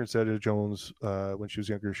beautiful. Catherine Zeta-Jones, when she was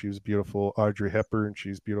younger, she was beautiful. Audrey Hepburn,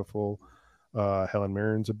 she's beautiful. Helen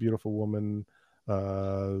Mirren's a beautiful woman.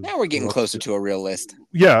 Now we're getting closer to a real list.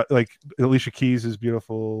 Yeah, like Alicia Keys is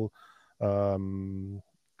beautiful.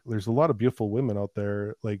 There's a lot of beautiful women out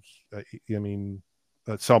there. Like, I mean,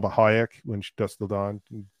 Salma Hayek when she Dust Till Dawn,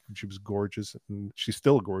 she was gorgeous, and she's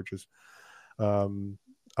still gorgeous.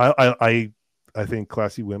 I think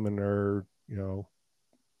classy women are,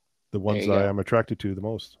 the ones that I am attracted to the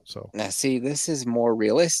most. So now, see, this is more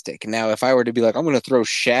realistic. Now, if I were to be like, I'm going to throw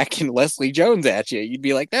Shaq and Leslie Jones at you, you'd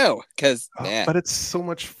be like, no, because but it's so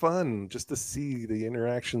much fun just to see the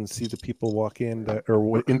interactions, see the people walk in that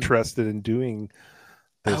are interested in doing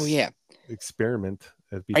this experiment.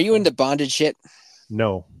 Are you into bondage shit?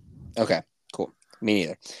 No. Okay, cool. Me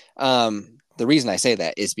neither. The reason I say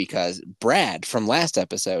that is because Brad from last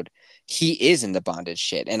episode, he is into bondage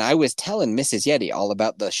shit. And I was telling Mrs. Yeti all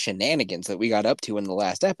about the shenanigans that we got up to in the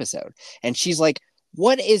last episode. And she's like,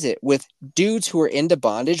 what is it with dudes who are into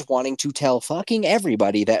bondage wanting to tell fucking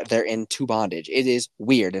everybody that they're into bondage? It is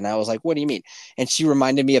weird. And I was like, what do you mean? And she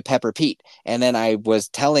reminded me of Pepper Pete. And then I was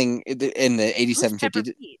telling in the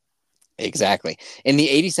 8750. Exactly. In the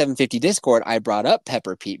 8750 Discord, I brought up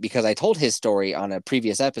Pepper Pete because I told his story on a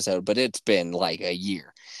previous episode, but it's been like a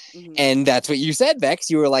year. Mm-hmm. And that's what you said,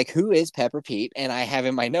 Bex. You were like, who is Pepper Pete? And I have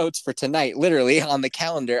in my notes for tonight, literally on the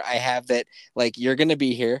calendar, I have that, like, you're going to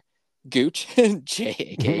be here, Gooch,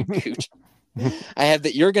 J.A.K. Gooch. I have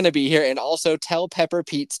that you're going to be here and also tell Pepper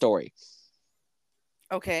Pete's story.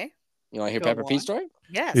 Okay. You want to hear Pepper Pete's story?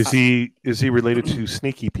 Yes. Is he related to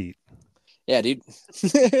Sneaky Pete? Yeah, dude.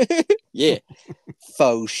 Yeah,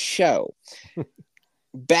 faux show.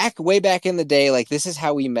 Way back in the day, like this is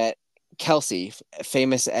how we met Kelsey,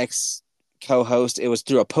 famous ex co-host. It was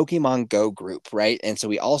through a Pokemon Go group, right? And so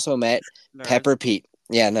we also met Pepper Pete.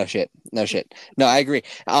 Yeah, no shit. No, I agree.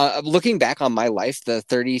 Looking back on my life, the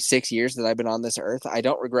 36 years that I've been on this earth, I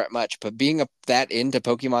don't regret much. But being that into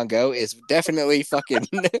Pokemon Go is definitely fucking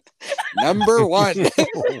number one.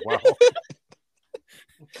 Oh, wow.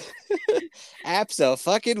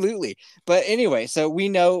 Abso-fucking-lutely. But anyway, so we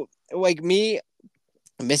know, like me,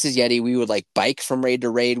 Mrs. Yeti, we would like bike from raid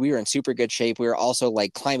to raid. We were in super good shape. We were also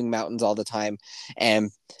like climbing mountains all the time.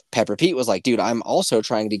 And Pepper Pete was like, dude, I'm also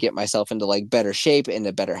trying to get myself into like better shape,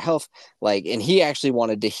 into better health. Like, and he actually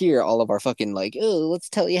wanted to hear all of our fucking like, oh, let's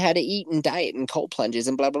tell you how to eat and diet and cold plunges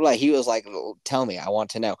and blah, blah, blah. He was like, tell me, I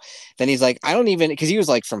want to know. Then he's like, I don't even, because he was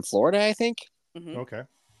like from Florida, I think. Mhm. Okay.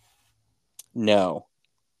 No,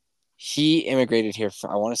 he immigrated here,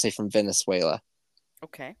 I want to say from Venezuela.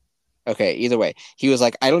 Okay. Okay, either way, he was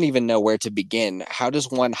like, I don't even know where to begin. How does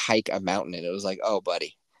one hike a mountain? And it was like, oh,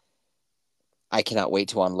 buddy, I cannot wait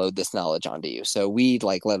to unload this knowledge onto you. So we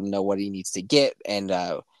like let him know what he needs to get. And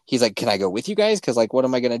he's like, can I go with you guys? Because like, what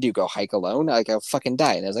am I going to do? Go hike alone? Like, I'll fucking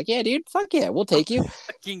die. And I was like, yeah, dude, fuck yeah, we'll take you.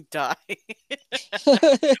 Fucking die.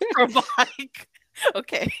 From bike.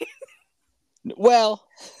 Okay. Well,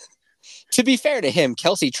 to be fair to him,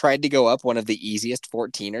 Kelsey tried to go up one of the easiest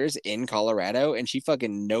 14ers in Colorado, and she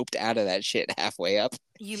fucking noped out of that shit halfway up.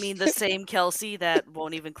 You mean the same Kelsey that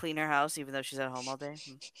won't even clean her house even though she's at home all day?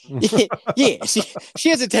 Yeah, she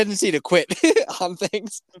has a tendency to quit on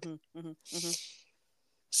things.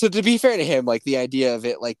 So to be fair to him, like the idea of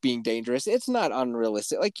it like being dangerous, it's not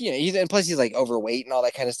unrealistic. Like, you know, and plus he's like overweight and all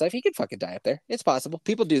that kind of stuff. He could fucking die up there. It's possible.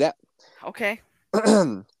 People do that. Okay.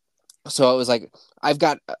 So it was like,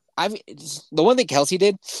 the one thing Kelsey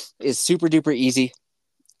did is super duper easy.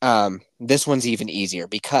 This one's even easier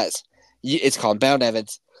because it's called Mount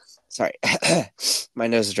Evans. Sorry, my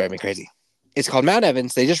nose is driving me crazy. It's called Mount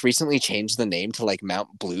Evans. They just recently changed the name to like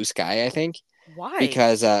Mount Blue Sky, I think. Why?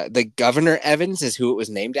 Because the Governor Evans is who it was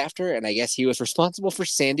named after, and I guess he was responsible for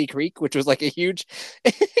Sandy Creek, which was like a huge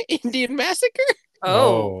Indian massacre.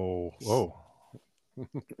 Oh.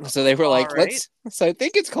 So they were like, right. let's. So I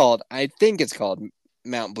think it's called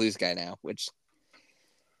Mount Blue Sky now, which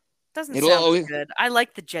Doesn't it'll sound always- good. I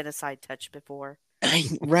like the genocide touch before.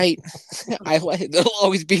 right. I like it'll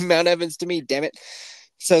always be Mount Evans to me. Damn it.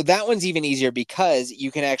 So that one's even easier because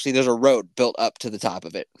you can actually there's a road built up to the top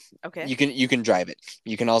of it. Okay. You can drive it.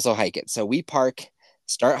 You can also hike it. So we park,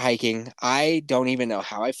 start hiking. I don't even know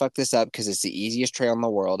how I fucked this up because it's the easiest trail in the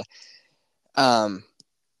world.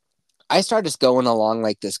 I started just going along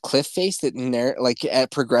like this cliff face that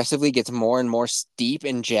progressively gets more and more steep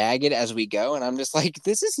and jagged as we go. And I'm just like,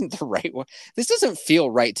 this isn't the right one. This doesn't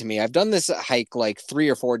feel right to me. I've done this hike like 3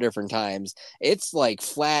 or 4 different times. It's like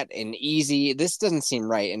flat and easy. This doesn't seem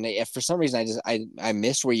right. And if for some reason I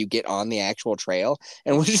missed where you get on the actual trail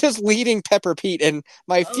and was just leading Pepper Pete and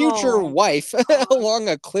my future wife along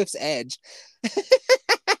a cliff's edge.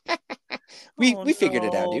 We figured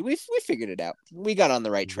it out, dude. We figured it out. We got on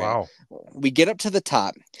the right trail. Wow. We get up to the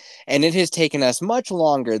top, and it has taken us much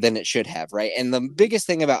longer than it should have, right? And the biggest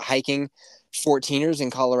thing about hiking 14ers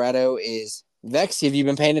in Colorado is, Vex, have you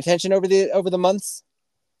been paying attention over the months?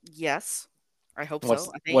 Yes. I hope so.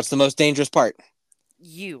 I think. What's the most dangerous part?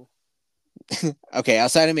 You. Okay,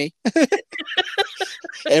 outside of me.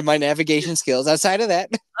 And my navigation skills. Outside of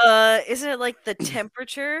that. Isn't it like the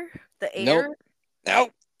temperature? The air?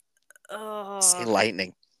 Nope. Say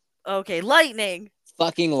lightning. Okay, lightning.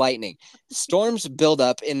 Fucking lightning. Storms build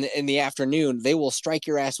up in the afternoon. They will strike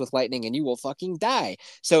your ass with lightning and you will fucking die.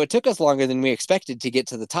 So it took us longer than we expected to get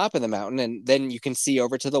to the top of the mountain. And then you can see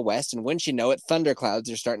over to the west. And once you know it,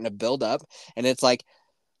 thunderclouds are starting to build up. And it's like,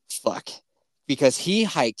 fuck. Because he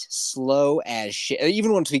hiked slow as shit.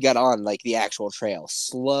 Even once we got on like the actual trail,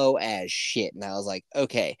 slow as shit. And I was like,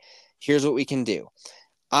 okay, here's what we can do.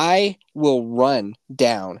 I will run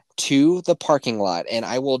down to the parking lot and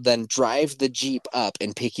I will then drive the Jeep up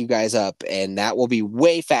and pick you guys up. And that will be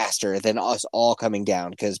way faster than us all coming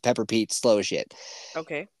down because Pepper Pete's slow as shit.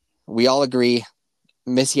 Okay. We all agree.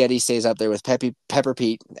 Miss Yeti stays up there with Pepper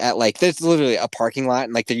Pete at like, there's literally a parking lot.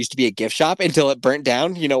 And like there used to be a gift shop until it burnt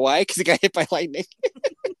down. You know why? Because it got hit by lightning.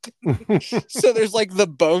 So there's like the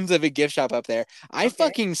bones of a gift shop up there. I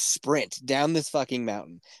fucking sprint down this fucking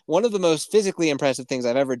mountain. One of the most physically impressive things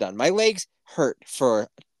I've ever done. My legs hurt for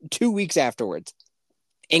 2 weeks afterwards.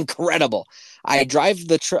 Incredible. I drive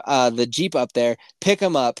the Jeep up there, pick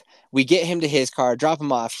him up. We get him to his car, drop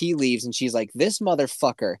him off. He leaves, and she's like, this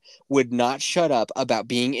motherfucker would not shut up about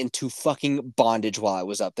being into fucking bondage while I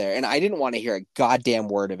was up there. And I didn't want to hear a goddamn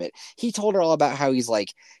word of it. He told her all about how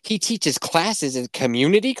he teaches classes in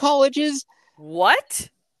community colleges. What?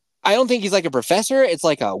 I don't think he's like a professor. It's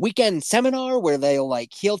like a weekend seminar where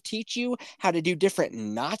he'll teach you how to do different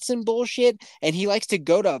knots and bullshit. And he likes to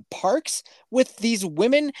go to parks with these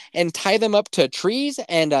women and tie them up to trees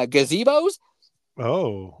and gazebos.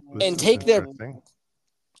 Oh, and take their.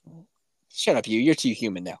 Shut up, you're too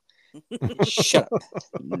human now. Shut up.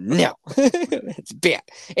 No. It's bad.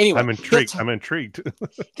 Anyway, I'm intrigued.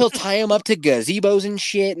 he'll tie them up to gazebos and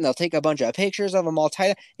shit, and they'll take a bunch of pictures of them all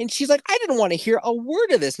tied up. And she's like, I didn't want to hear a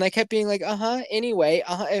word of this. And I kept being like, anyway,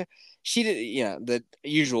 She did, the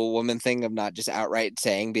usual woman thing of not just outright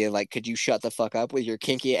saying, being like, could you shut the fuck up with your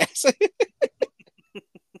kinky ass?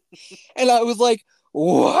 And I was like,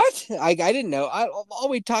 what? I didn't know. All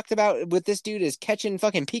we talked about with this dude is catching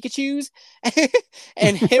fucking Pikachus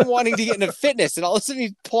and him wanting to get into fitness. And all of a sudden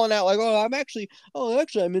he's pulling out like, actually,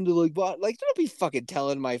 I'm into like, don't be fucking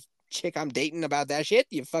telling my chick I'm dating about that shit,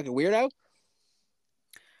 you fucking weirdo.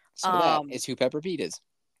 So that is who Pepper Pete is.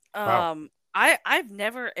 Wow. I've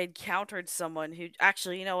never encountered someone who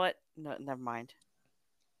actually, you know what? No, never mind.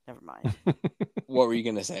 What were you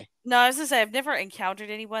gonna say? No, I was gonna say I've never encountered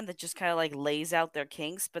anyone that just kind of like lays out their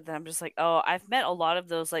kinks, but then I'm just like, oh, I've met a lot of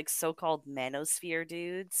those like so-called manosphere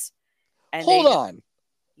dudes. And Hold on.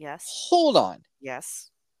 Yes. Hold on.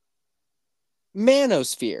 Yes.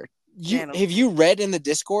 Manosphere. Have you read in the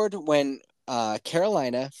Discord when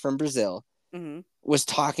Carolina from Brazil was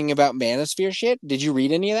talking about manosphere shit? Did you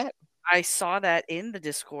read any of that? I saw that in the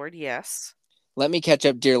Discord, yes. Let me catch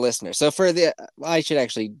up, dear listener. So I should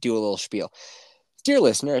actually do a little spiel. Dear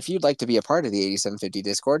listener, if you'd like to be a part of the 8750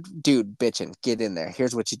 Discord, dude, bitchin', get in there.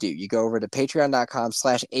 Here's what you do. You go over to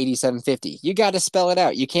patreon.com/8750. You got to spell it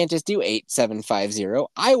out. You can't just do 8750.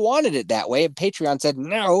 I wanted it that way. And Patreon said,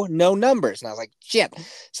 no numbers. And I was like, shit.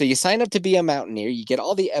 So you sign up to be a Mountaineer. You get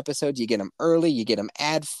all the episodes. You get them early. You get them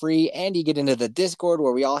ad-free. And you get into the Discord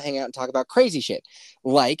where we all hang out and talk about crazy shit.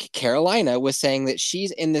 Like Carolina was saying that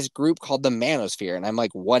she's in this group called the Manosphere. And I'm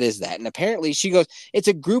like, what is that? And apparently she goes, it's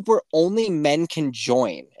a group where only men can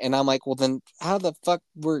join. And I'm like, well, then how the fuck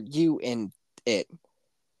were you in it?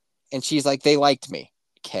 And she's like, they liked me.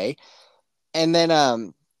 Okay. And then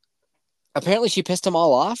apparently she pissed them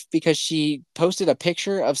all off because she posted a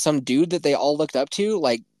picture of some dude that they all looked up to,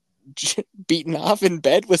 like beaten off in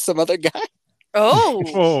bed with some other guy.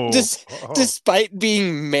 Despite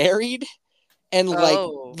being married and like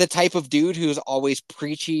the type of dude who's always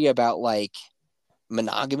preachy about like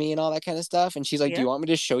monogamy and all that kind of stuff. And she's like, do you want me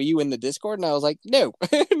to show you in the Discord? And I was like, no.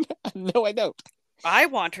 No, I don't. I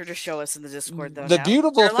want her to show us in the Discord though. The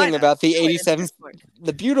beautiful thing about the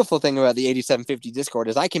 8750 Discord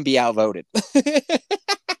is I can be outvoted.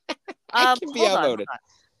 I can be outvoted.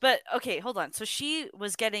 But okay, hold on. So she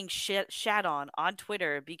was getting shat on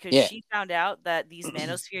Twitter because she found out that these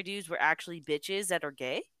manosphere dudes were actually bitches that are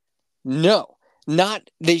gay? No.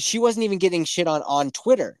 She wasn't even getting shit on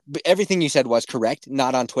Twitter. But everything you said was correct,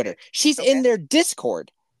 not on Twitter. She's in their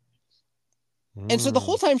Discord. And so the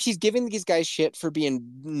whole time she's giving these guys shit for being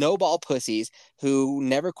no-ball pussies who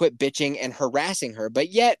never quit bitching and harassing her, but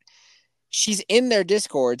yet she's in their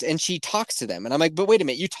Discords and she talks to them. And I'm like, but wait a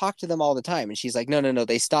minute, you talk to them all the time. And she's like, no,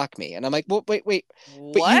 they stalk me. And I'm like, well, wait.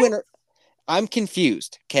 What? But I'm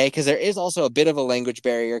confused, okay? Because there is also a bit of a language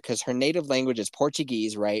barrier because her native language is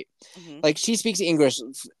Portuguese, right? Like she speaks English.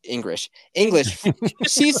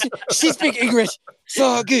 she speaks English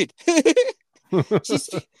so good.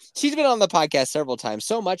 She's been on the podcast several times,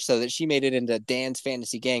 so much so that she made it into Dan's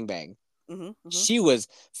Fantasy Gangbang. She was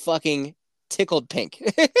fucking tickled pink.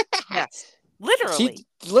 Yes, literally. She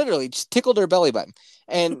literally just tickled her belly button,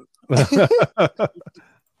 and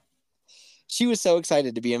she was so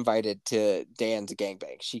excited to be invited to Dan's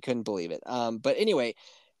gangbang. She couldn't believe it. But anyway,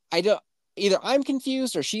 either I'm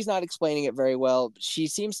confused or she's not explaining it very well. She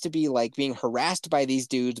seems to be like being harassed by these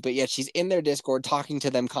dudes, but yet she's in their Discord talking to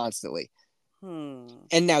them constantly.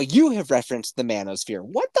 And now you have referenced the manosphere.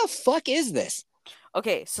 What the fuck is this?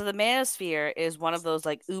 Okay, so the manosphere is one of those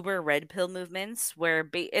like Uber red pill movements where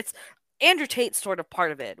it's Andrew Tate's sort of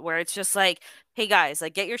part of it, where it's just like, hey guys,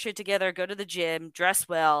 like get your shit together, go to the gym, dress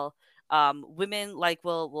well. Women like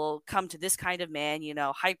will come to this kind of man,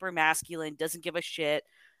 hyper masculine, doesn't give a shit.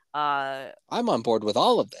 I'm on board with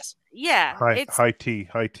all of this. Yeah, high tea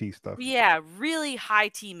stuff. Yeah, really high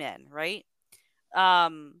tea men, right?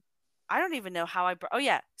 I don't even know how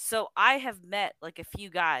so I have met like a few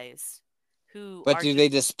guys who. But do they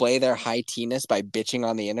display their high tea-ness by bitching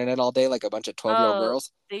on the internet all day like a bunch of 12-year-old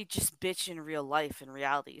girls? They just bitch in real life, in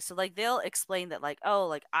reality. So like they'll explain that like, oh,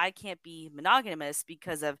 like I can't be monogamous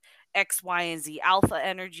because of X, Y, and Z alpha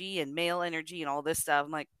energy and male energy and all this stuff.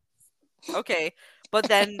 I'm like, okay. But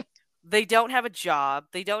then they don't have a job.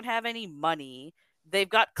 They don't have any money. They've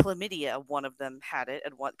got chlamydia. One of them had it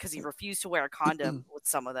at one because he refused to wear a condom with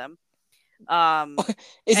some of them.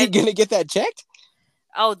 Is he gonna get that checked?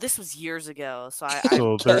 Oh, this was years ago. So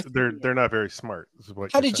they're not very smart.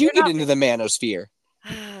 How did you get into the manosphere?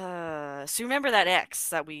 So remember that X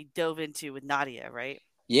that we dove into with Nadia, right?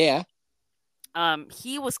 Yeah.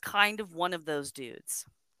 He was kind of one of those dudes.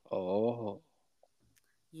 Oh.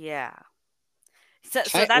 Yeah. So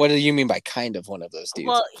that What do you mean by kind of one of those dudes?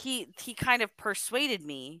 well, he kind of persuaded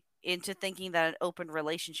me into thinking that an open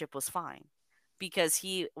relationship was fine because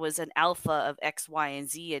he was an alpha of X, Y, and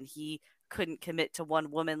Z, and he couldn't commit to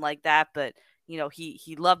one woman like that. But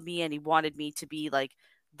he loved me and he wanted me to be like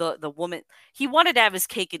the woman. He wanted to have his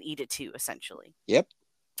cake and eat it too. Essentially, Yep.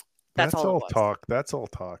 that's That's all it all was. talk. That's all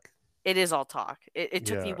talk. It is all talk. It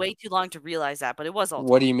took me Yeah. way too long to realize that, but it was all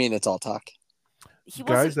What talk. do you mean it's all talk? He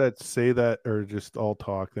Guys wasn't. that say that are just all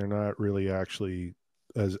talk. They're not really actually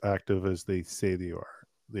as active as they say they are.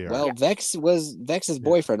 Well, Vex's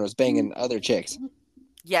boyfriend was banging other chicks.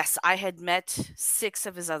 Yes, I had met 6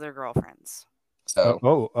 of his other girlfriends. So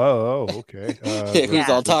Okay. who's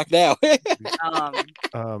all talk now?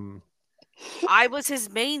 I was his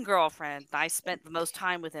main girlfriend. I spent the most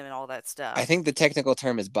time with him and all that stuff. I think the technical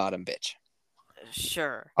term is bottom bitch.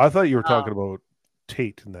 Sure. I thought you were talking about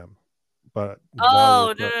Tate and them, but No.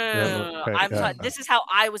 okay, This is how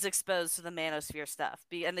I was exposed to the manosphere stuff.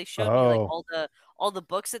 And they showed me like all the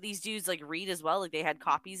books that these dudes like read as well. Like they had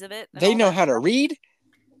copies of it. They know how to read?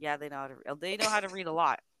 Yeah, they know how to read a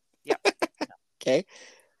lot. Yeah. Okay.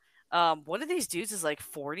 One of these dudes is like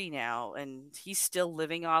 40 now, and he's still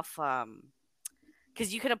living off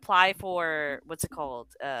because you can apply for what's it called?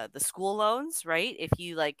 The school loans, right? If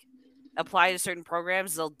you like apply to certain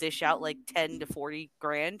programs, they'll dish out like 10 to 40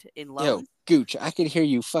 grand in loans. Yo, Gooch, I could hear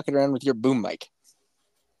you fucking around with your boom mic.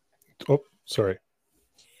 Oh, sorry.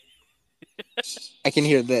 I can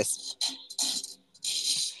hear this.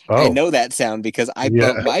 Oh. I know that sound because I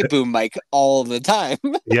bump my boom mic all the time.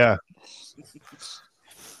 Yeah.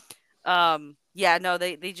 Yeah, no,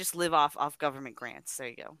 they just live off government grants. There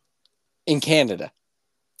you go. In Canada.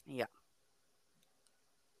 Yeah.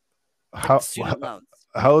 Student loans.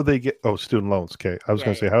 How they get student loans. Okay. I was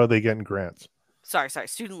gonna say, how are they getting grants? Sorry,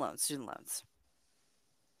 student loans.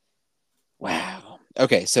 Wow.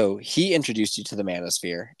 Okay, so he introduced you to the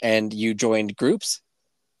manosphere and you joined groups?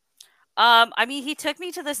 I mean, he took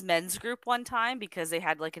me to this men's group one time because they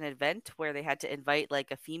had like an event where they had to invite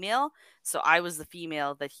like a female. So I was the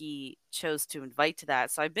female that he chose to invite to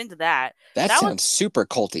that. So I've been to that. That sounds super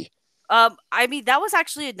culty. I mean, that was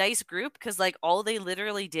actually a nice group because like all they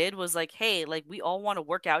literally did was like, hey, like we all want to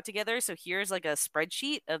work out together. So here's like a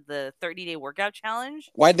spreadsheet of the 30-day workout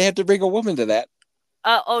challenge. Why'd they have to bring a woman to that?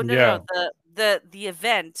 No. The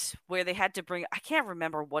event where they had to bring, I can't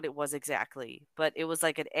remember what it was exactly, but it was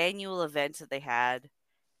like an annual event that they had.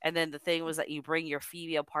 And then the thing was that you bring your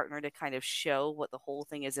female partner to kind of show what the whole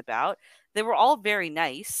thing is about. They were all very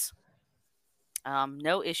nice.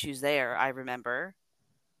 No issues there, I remember.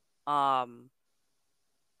 Yeah.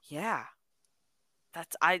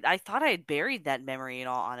 That's I thought I had buried that memory in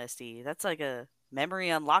all honesty. That's like a memory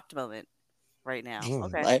unlocked moment right now.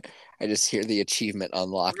 Okay. I just hear the achievement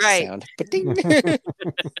unlocked sound. Ba-ding.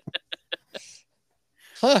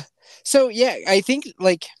 Huh. So yeah, I think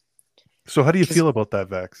like. So how do you feel about that,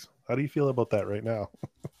 Vex? How do you feel about that right now?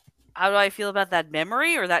 How do I feel about that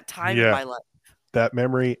memory or that time in my life? That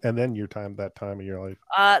memory and then that time of your life.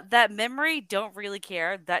 That memory, don't really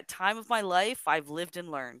care. That time of my life, I've lived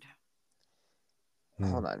and learned.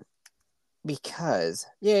 Hold on. Because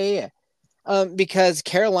because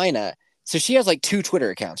Carolina, so she has like 2 Twitter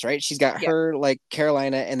accounts, right? She's got her like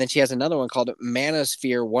Carolina, and then she has another one called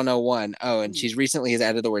Manosphere 101. Oh, and she's recently has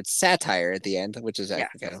added the word satire at the end, which is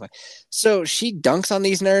actually kind of funny. So she dunks on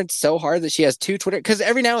these nerds so hard that she has 2 Twitter, because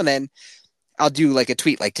every now and then I'll do like a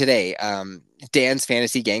tweet like today. Dan's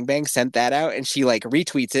Fantasy Gangbang sent that out, and she like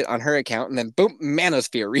retweets it on her account, and then boom,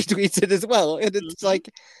 Manosphere retweets it as well. And it's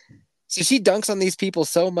like, so she dunks on these people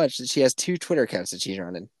so much that she has 2 Twitter accounts that she's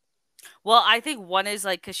running. Well, I think one is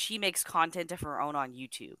like because she makes content of her own on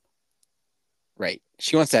YouTube. Right.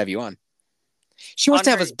 She wants to have you on. She wants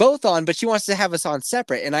to have us both on, but she wants to have us on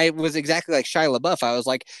separate. And I was exactly like Shia LaBeouf. I was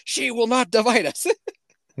like, she will not divide us.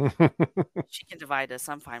 She can divide us.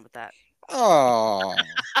 I'm fine with that. Oh.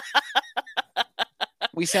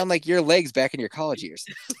 We sound like your legs back in your college years.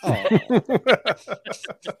 Oh.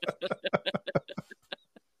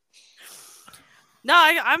 No,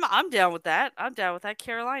 I'm down with that. I'm down with that,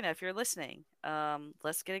 Carolina. If you're listening,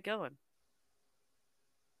 let's get it going.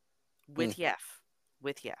 With Yef.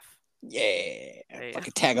 Yeah.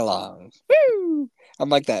 Fucking tag along. Woo! I'm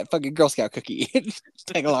like that fucking Girl Scout cookie.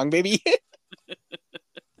 Tag along, baby.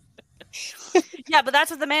 Yeah, but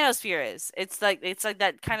that's what the manosphere is. It's like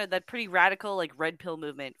that kind of that pretty radical like red pill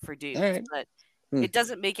movement for dudes. Right. But it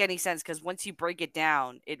doesn't make any sense because once you break it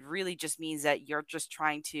down, it really just means that you're just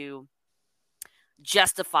trying to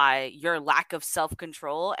justify your lack of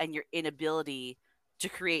self-control and your inability to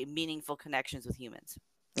create meaningful connections with humans.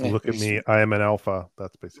 Look at me. I am an alpha.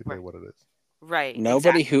 That's basically what it is. Right.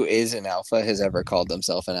 Nobody who is an alpha has ever called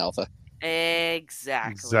themselves an alpha.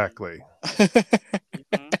 Exactly.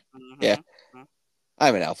 Yeah.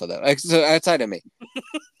 I'm an alpha, though. So outside of me.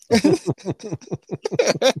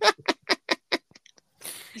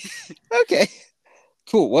 Okay.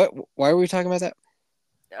 Cool. Why are we talking about that?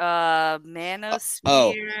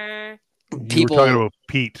 Manosphere. You were talking about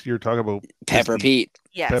Pete. You were talking about Pepper Pete.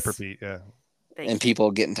 Yes. Pepper Pete, yeah. And people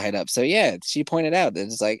getting tied up. So yeah, she pointed out that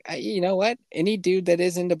it's like, you know what? Any dude that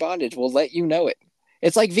is into bondage will let you know it.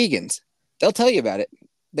 It's like vegans. They'll tell you about it.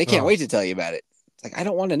 They can't wait to tell you about it. It's like, I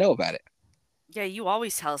don't want to know about it. Yeah, you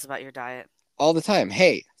always tell us about your diet. All the time.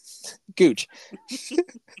 Hey, Gooch.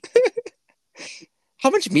 How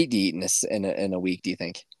much meat do you eat in a week, do you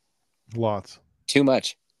think? Lots. Too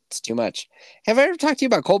much. It's too much. Have I ever talked to you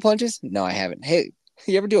about cold plunges? No, I haven't. Hey,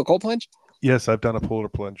 you ever do a cold plunge? Yes, I've done a polar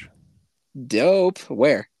plunge. Dope.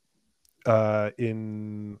 Where?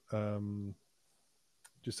 In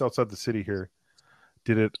just outside the city here.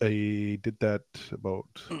 Did that about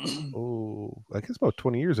I guess about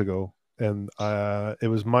 20 years ago, and it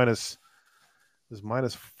was minus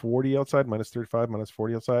 40 outside, minus 35, minus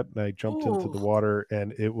 40 outside, and I jumped into the water,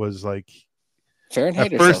 and it was like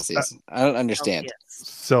Fahrenheit or Celsius? I don't understand.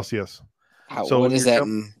 Celsius. What is that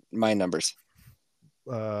in my numbers?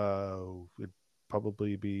 It'd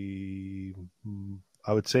probably be,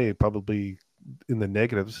 I would say probably in the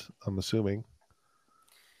negatives, I'm assuming.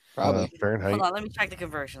 Probably. Fahrenheit. Hold on, let me check the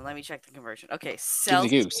conversion. Okay,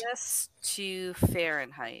 Celsius to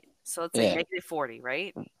Fahrenheit. So let's say negative 40,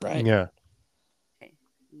 right? Right. Yeah. Okay.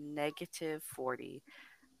 Negative 40.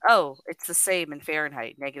 Oh, it's the same in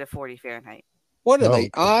Fahrenheit. Negative 40 Fahrenheit. What are the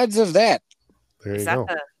odds of that? There you go.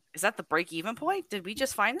 Is that the break-even point? Did we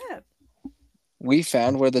just find that? We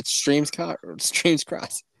found where the streams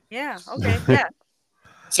cross. Yeah. Okay. Yeah.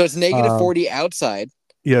 So it's negative 40 outside.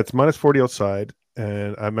 Yeah, it's minus 40 outside.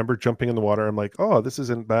 And I remember jumping in the water. I'm like, oh, this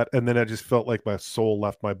isn't bad. And then I just felt like my soul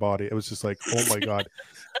left my body. It was just like, oh my God.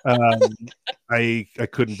 I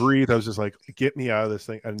couldn't breathe. I was just like, get me out of this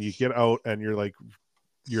thing. And you get out and you're like,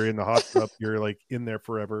 you're in the hot tub. You're like in there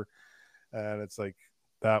forever. And it's like,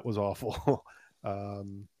 that was awful.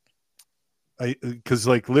 Because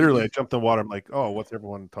like literally I jumped in the water. I'm like, oh, what's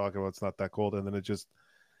everyone talking about? It's not that cold. And then it just,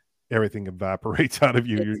 everything evaporates out of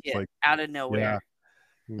you. You're just like, out of nowhere. Yeah.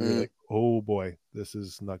 You're like, oh boy, this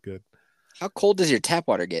is not good. How cold does your tap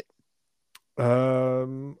water get?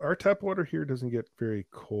 Our tap water here doesn't get very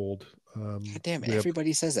cold. God damn it,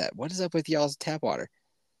 everybody says that. What is up with y'all's tap water?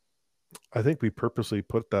 I think we purposely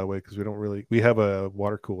put it that way because we have a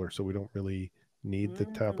water cooler, so we don't really need the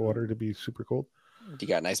tap water to be super cold. Do you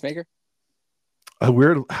got an ice maker?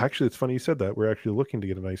 It's funny you said that. We're actually looking to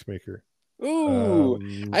get an ice maker. Ooh,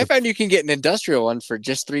 I found you can get an industrial one for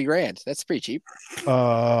just $3,000. That's pretty cheap.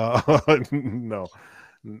 No,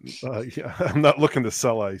 yeah, I'm not looking to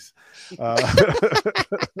sell ice.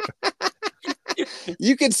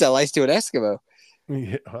 You could sell ice to an Eskimo.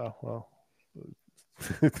 Yeah, well,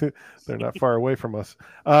 they're not far away from us.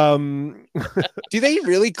 Do they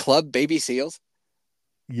really club baby seals?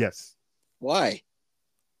 Yes. Why?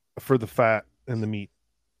 For the fat and the meat.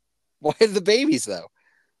 Why the babies though?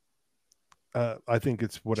 I think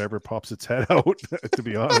it's whatever pops its head out, to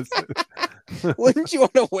be honest. Wouldn't you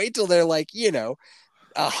want to wait till they're like,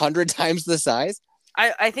 100 times the size?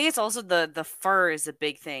 I think it's also the fur is a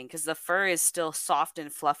big thing because the fur is still soft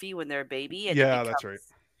and fluffy when they're a baby. And that's right.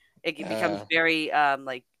 It becomes very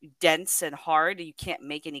like dense and hard. You can't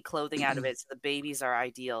make any clothing out of it. So the babies are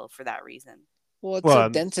ideal for that reason. Well, it's so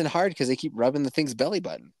dense and hard because they keep rubbing the thing's belly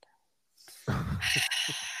button.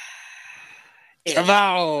 Come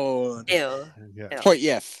on. Ew. Point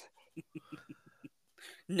yes.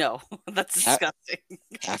 No, that's disgusting.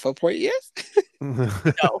 Half a point yes?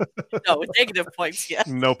 No, negative points yes.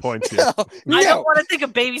 No points yes. No. I don't want to think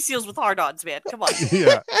of baby seals with hard-ons, man. Come on.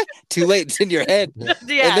 Yeah. Too late. It's in your head. Yeah.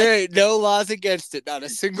 And there ain't no laws against it. Not a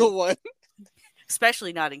single one.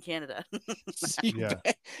 Especially not in Canada.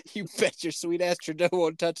 You bet your sweet ass Trudeau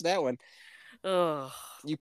won't touch that one. Oh. You